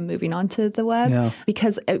easier time moving onto the web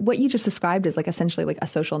because what you just described is like essentially like a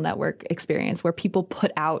social network experience where people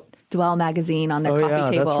put out Dwell magazine on their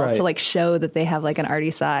coffee table to like show that they have like an arty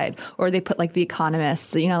side, or they put like The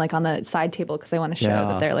Economist, like on the side table because they want to show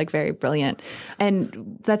that they're like very brilliant.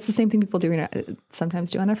 And that's the same thing people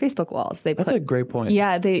sometimes do on their Facebook walls. That's a great point.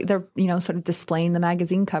 Yeah, they're sort of displaying the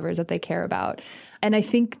magazine covers that they care about. And I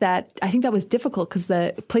think that was difficult because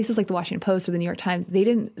the places like the Washington Post or the New York Times,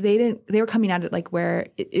 they were coming at it like where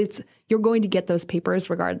you're going to get those papers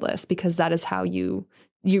regardless because that is how you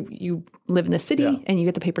live in the city and you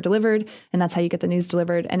get the paper delivered and that's how you get the news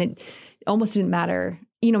delivered. And it almost didn't matter,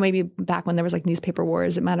 maybe back when there was like newspaper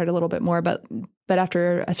wars, it mattered a little bit more, but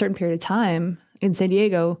after a certain period of time in San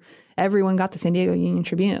Diego, everyone got the San Diego Union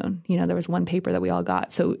Tribune. There was one paper that we all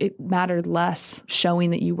got. So it mattered less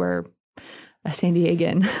showing that you were a San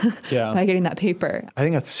Diegan by getting that paper. I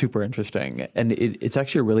think that's super interesting. And it's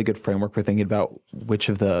actually a really good framework for thinking about which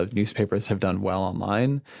of the newspapers have done well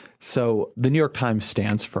online. So the New York Times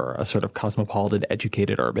stands for a sort of cosmopolitan,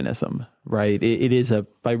 educated urbanism, right? It is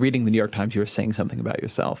by reading the New York Times, you're saying something about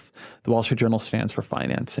yourself. The Wall Street Journal stands for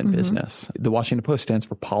finance and business. The Washington Post stands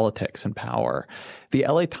for politics and power. The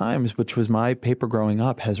LA Times, which was my paper growing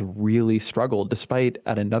up, has really struggled despite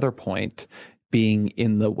at another point being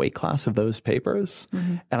in the weight class of those papers.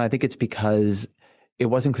 And I think it's because it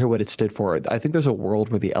wasn't clear what it stood for. I think there's a world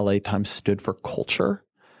where the LA Times stood for culture,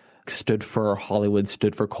 stood for Hollywood,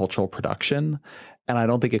 stood for cultural production. And I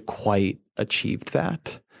don't think it quite achieved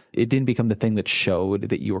that. It didn't become the thing that showed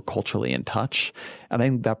that you were culturally in touch. And I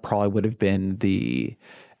think that probably would have been the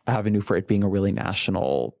avenue for it being a really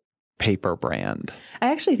national paper brand.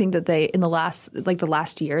 I actually think that in the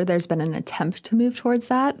last year, there's been an attempt to move towards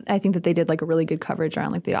that. I think that they did like a really good coverage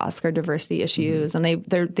around like the Oscar diversity issues, and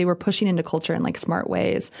they were pushing into culture in like smart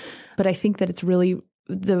ways. But I think that it's really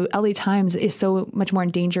the LA Times is so much more in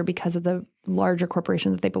danger because of the larger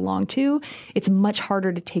corporation that they belong to. It's much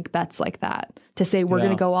harder to take bets like that, to say we're going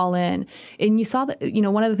to go all in. And you saw that,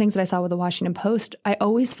 one of the things that I saw with the Washington Post, I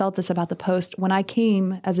always felt this about the Post when I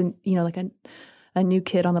came as a new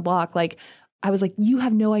kid on the block. Like, I was like, you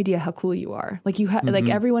have no idea how cool you are. Like like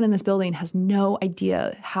everyone in this building has no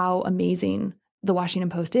idea how amazing the Washington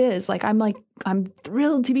Post is. Like, I'm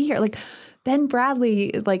thrilled to be here. Like, Ben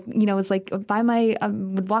Bradley, was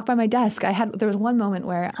would walk by my desk. There was one moment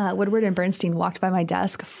where Woodward and Bernstein walked by my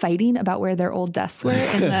desk fighting about where their old desks were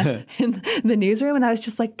in the newsroom. And I was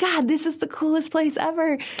just like, God, this is the coolest place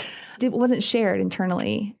ever. It wasn't shared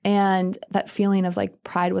internally. And that feeling of like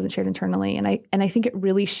pride wasn't shared internally. And I think it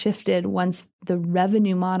really shifted once the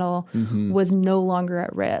revenue model was no longer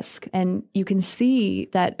at risk. And you can see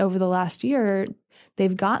that over the last year,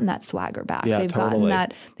 they've gotten that swagger back. Yeah, they've totally. gotten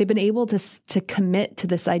that. They've been able to commit to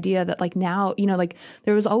this idea that like now, like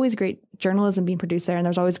there was always great journalism being produced there, and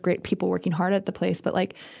there's always great people working hard at the place. But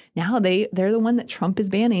like now they're the one that Trump is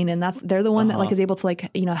banning, and they're the one that like is able to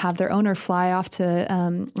like have their owner fly off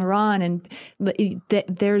to Iran, and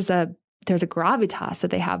there's a gravitas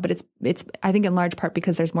that they have, but it's I think in large part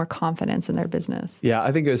because there's more confidence in their business. Yeah,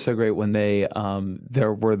 I think it was so great when they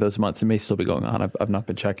there were those months, it may still be going on, I've not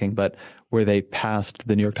been checking, but where they passed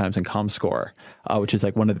the New York Times and ComScore, which is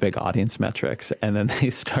like one of the big audience metrics, and then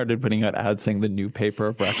they started putting out ads saying the new paper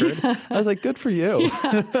of record. I was like, good for you.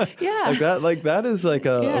 Yeah. that is like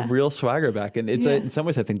a real swagger back, and it's in some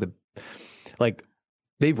ways I think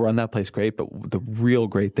they've run that place great, but the real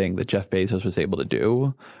great thing that Jeff Bezos was able to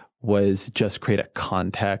do was just create a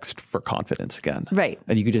context for confidence again. Right.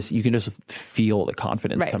 And you can just feel the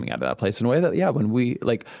confidence coming out of that place in a way that, when we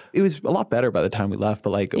it was a lot better by the time we left,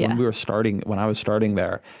 but when I was starting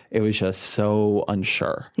there, it was just so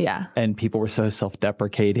unsure. Yeah. And people were so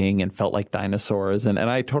self-deprecating and felt like dinosaurs. And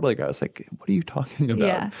I totally agree. I was like, what are you talking about?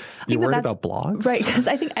 Yeah. You're worried about blogs? Right. Because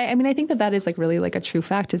I think that is like really like a true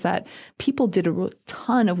fact, is that people did a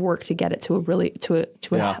ton of work to get it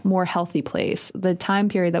to a more healthy place. The time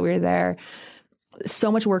period that we were there,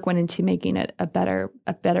 so much work went into making it a better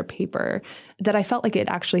paper that I felt like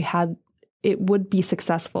it would be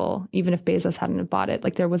successful even if Bezos hadn't bought it.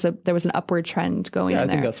 Like there was an upward trend going in there. I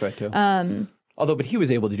think that's right too. But he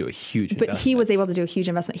was able to do a huge investment. But he was able to do a huge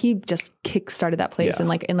investment. He just kick-started that place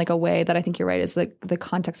in a way that I think you're right, is the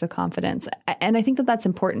context of confidence. And I think that that's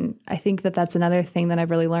important. I think that that's another thing that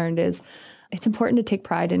I've really learned is it's important to take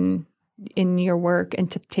pride in your work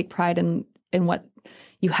and to take pride in what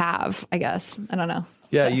you have, I guess. I don't know.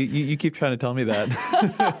 Yeah, so. You keep trying to tell me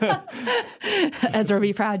that. Ezra,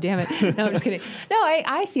 be proud, damn it. No, I'm just kidding. No,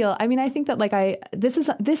 I think that this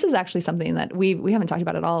is actually something that we haven't talked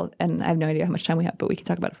about at all, and I have no idea how much time we have, but we can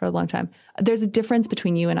talk about it for a long time. There's a difference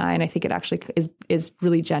between you and I think it actually is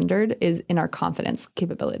really gendered, is in our confidence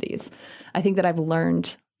capabilities. I think that I've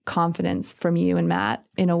learned confidence from you and Matt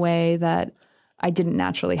in a way that I didn't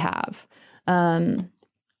naturally have.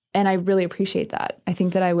 And I really appreciate that. I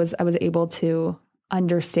think that I was able to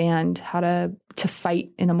understand how to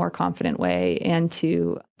fight in a more confident way and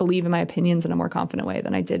to believe in my opinions in a more confident way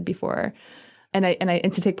than I did before. And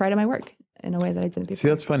to take pride in my work in a way that I didn't before. See,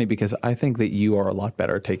 that's funny because I think that you are a lot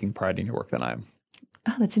better at taking pride in your work than I am.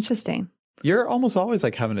 Oh, that's interesting. You're almost always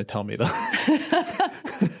like having to tell me that.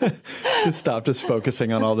 To stop just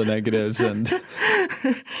focusing on all the negatives and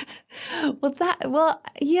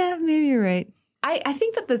yeah, maybe you're right. I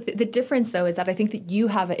think that the difference, though, is that I think that you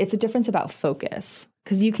have it's a difference about focus,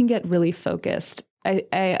 because you can get really focused.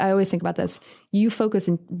 I always think about this. You focus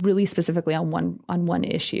really specifically on one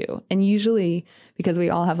issue, and usually because we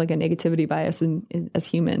all have like a negativity bias as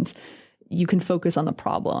humans, you can focus on the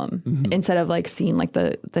problem instead of like seeing like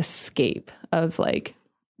the scape of like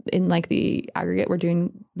in like the aggregate we're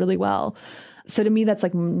doing really well. So to me, that's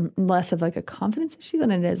like less of like a confidence issue than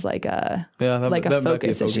it is like a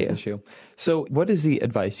focus issue. So what is the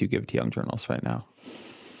advice you give to young journalists right now?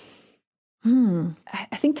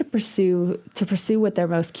 I think to pursue what they're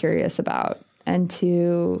most curious about and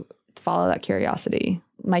to follow that curiosity.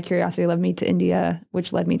 My curiosity led me to India,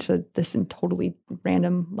 which led me to this totally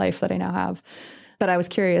random life that I now have. But I was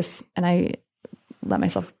curious and I let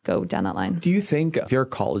myself go down that line. Do you think if you're a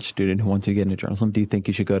college student who wants to get into journalism, do you think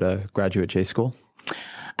you should go to graduate J school?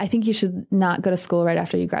 I think you should not go to school right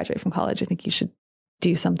after you graduate from college. I think you should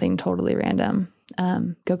do something totally random.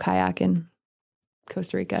 Go kayak in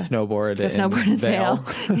Costa Rica. Snowboard in Vail.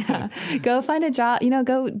 Yeah. Go find a job,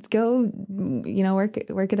 go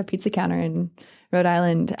work at a pizza counter in Rhode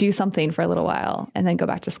Island, do something for a little while and then go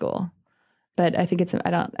back to school. But I think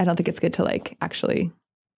I don't think it's good to like actually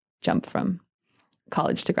jump from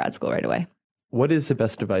college to grad school right away. What is the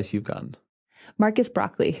best advice you've gotten? Marcus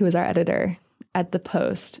Broccoli, who was our editor at the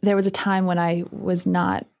Post, there was a time when I was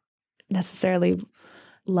not necessarily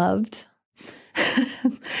loved.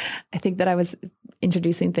 I think that I was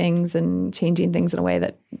introducing things and changing things in a way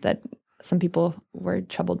that some people were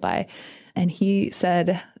troubled by. And he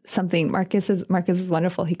said something, Marcus is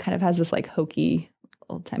wonderful. He kind of has this like hokey,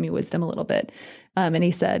 old-timey wisdom a little bit. And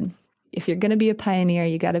he said, if you're going to be a pioneer,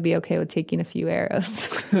 you got to be okay with taking a few arrows.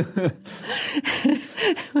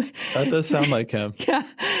 That does sound like him. Yeah.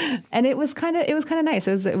 And it was kind of nice.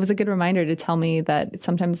 It was a good reminder to tell me that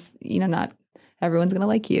sometimes, not everyone's going to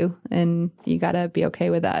like you, and you got to be okay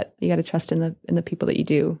with that. You got to trust in the people that you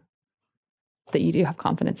do have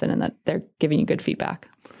confidence in, and that they're giving you good feedback.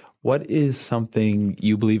 What is something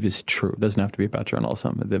you believe is true? It doesn't have to be about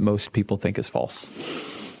journalism, that most people think is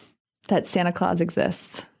false. That Santa Claus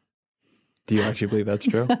exists. Do you actually believe that's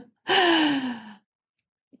true?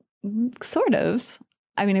 Sort of.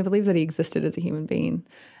 I mean, I believe that he existed as a human being.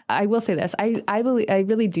 I will say this. I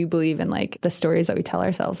really do believe in like the stories that we tell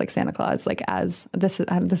ourselves, like Santa Claus, like as this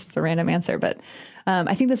is a random answer, but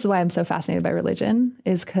I think this is why I'm so fascinated by religion,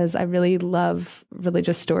 is because I really love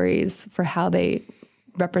religious stories for how they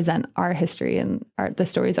represent our history and the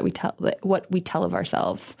stories that we tell, what we tell of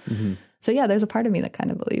ourselves. Mm-hmm. So yeah, there's a part of me that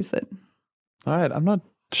kind of believes it. All right. I'm not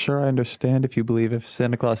sure I understand if you believe if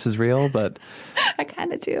Santa Claus is real, but I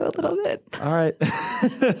kind of do a little bit. All right.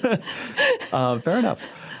 Fair enough.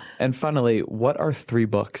 And finally, what are 3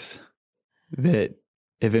 books that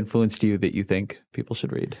have influenced you that you think people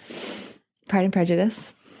should read? Pride and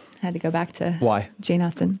Prejudice. I had to go back to Why? Jane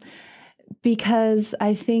Austen. Because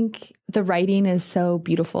I think the writing is so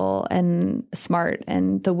beautiful and smart,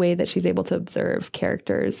 and the way that she's able to observe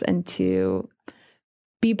characters and to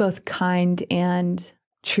be both kind and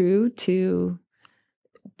true to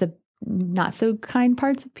the not so kind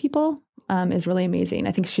parts of people is really amazing.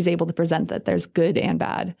 I think she's able to present that there's good and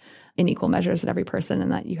bad in equal measures in every person,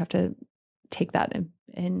 and that you have to take that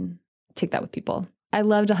and take that with people. I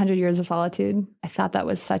loved 100 Years of Solitude. I thought that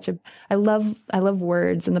was I love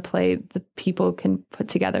words and the play that people can put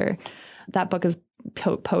together. That book is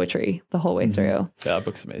poetry the whole way through. Yeah, that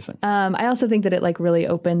book's amazing. I also think that it like really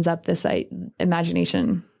opens up this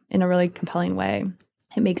imagination in a really compelling way.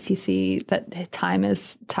 It makes you see that time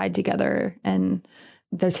is tied together, and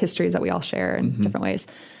there's histories that we all share in different ways.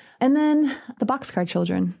 And then The Boxcar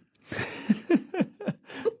Children.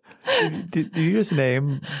 Did you just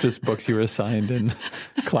name just books you were assigned in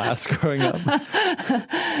class growing up?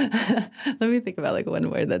 Let me think about like one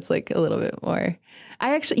word that's like a little bit more.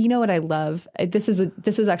 I actually, you know what I love? This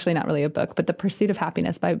is actually not really a book, but The Pursuit of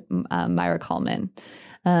Happiness by Myra Coleman.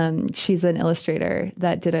 She's an illustrator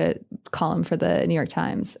that did a column for the New York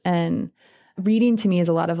Times, and reading to me is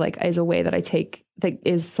is a way that I take, that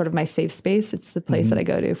is sort of my safe space. It's the place that I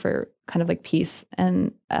go to for kind of like peace.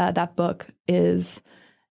 And that book is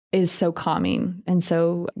so calming and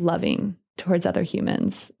so loving towards other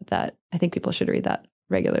humans that I think people should read that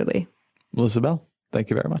regularly. Melissa Bell, thank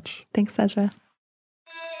you very much. Thanks, Ezra.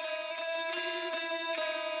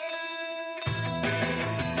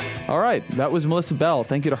 All right, that was Melissa Bell.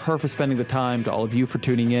 Thank you to her for spending the time, to all of you for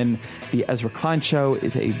tuning in. The Ezra Klein Show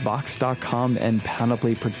is a Vox.com and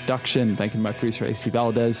Panoply production. Thank you to my producer, AC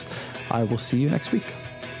Valdez. I will see you next week.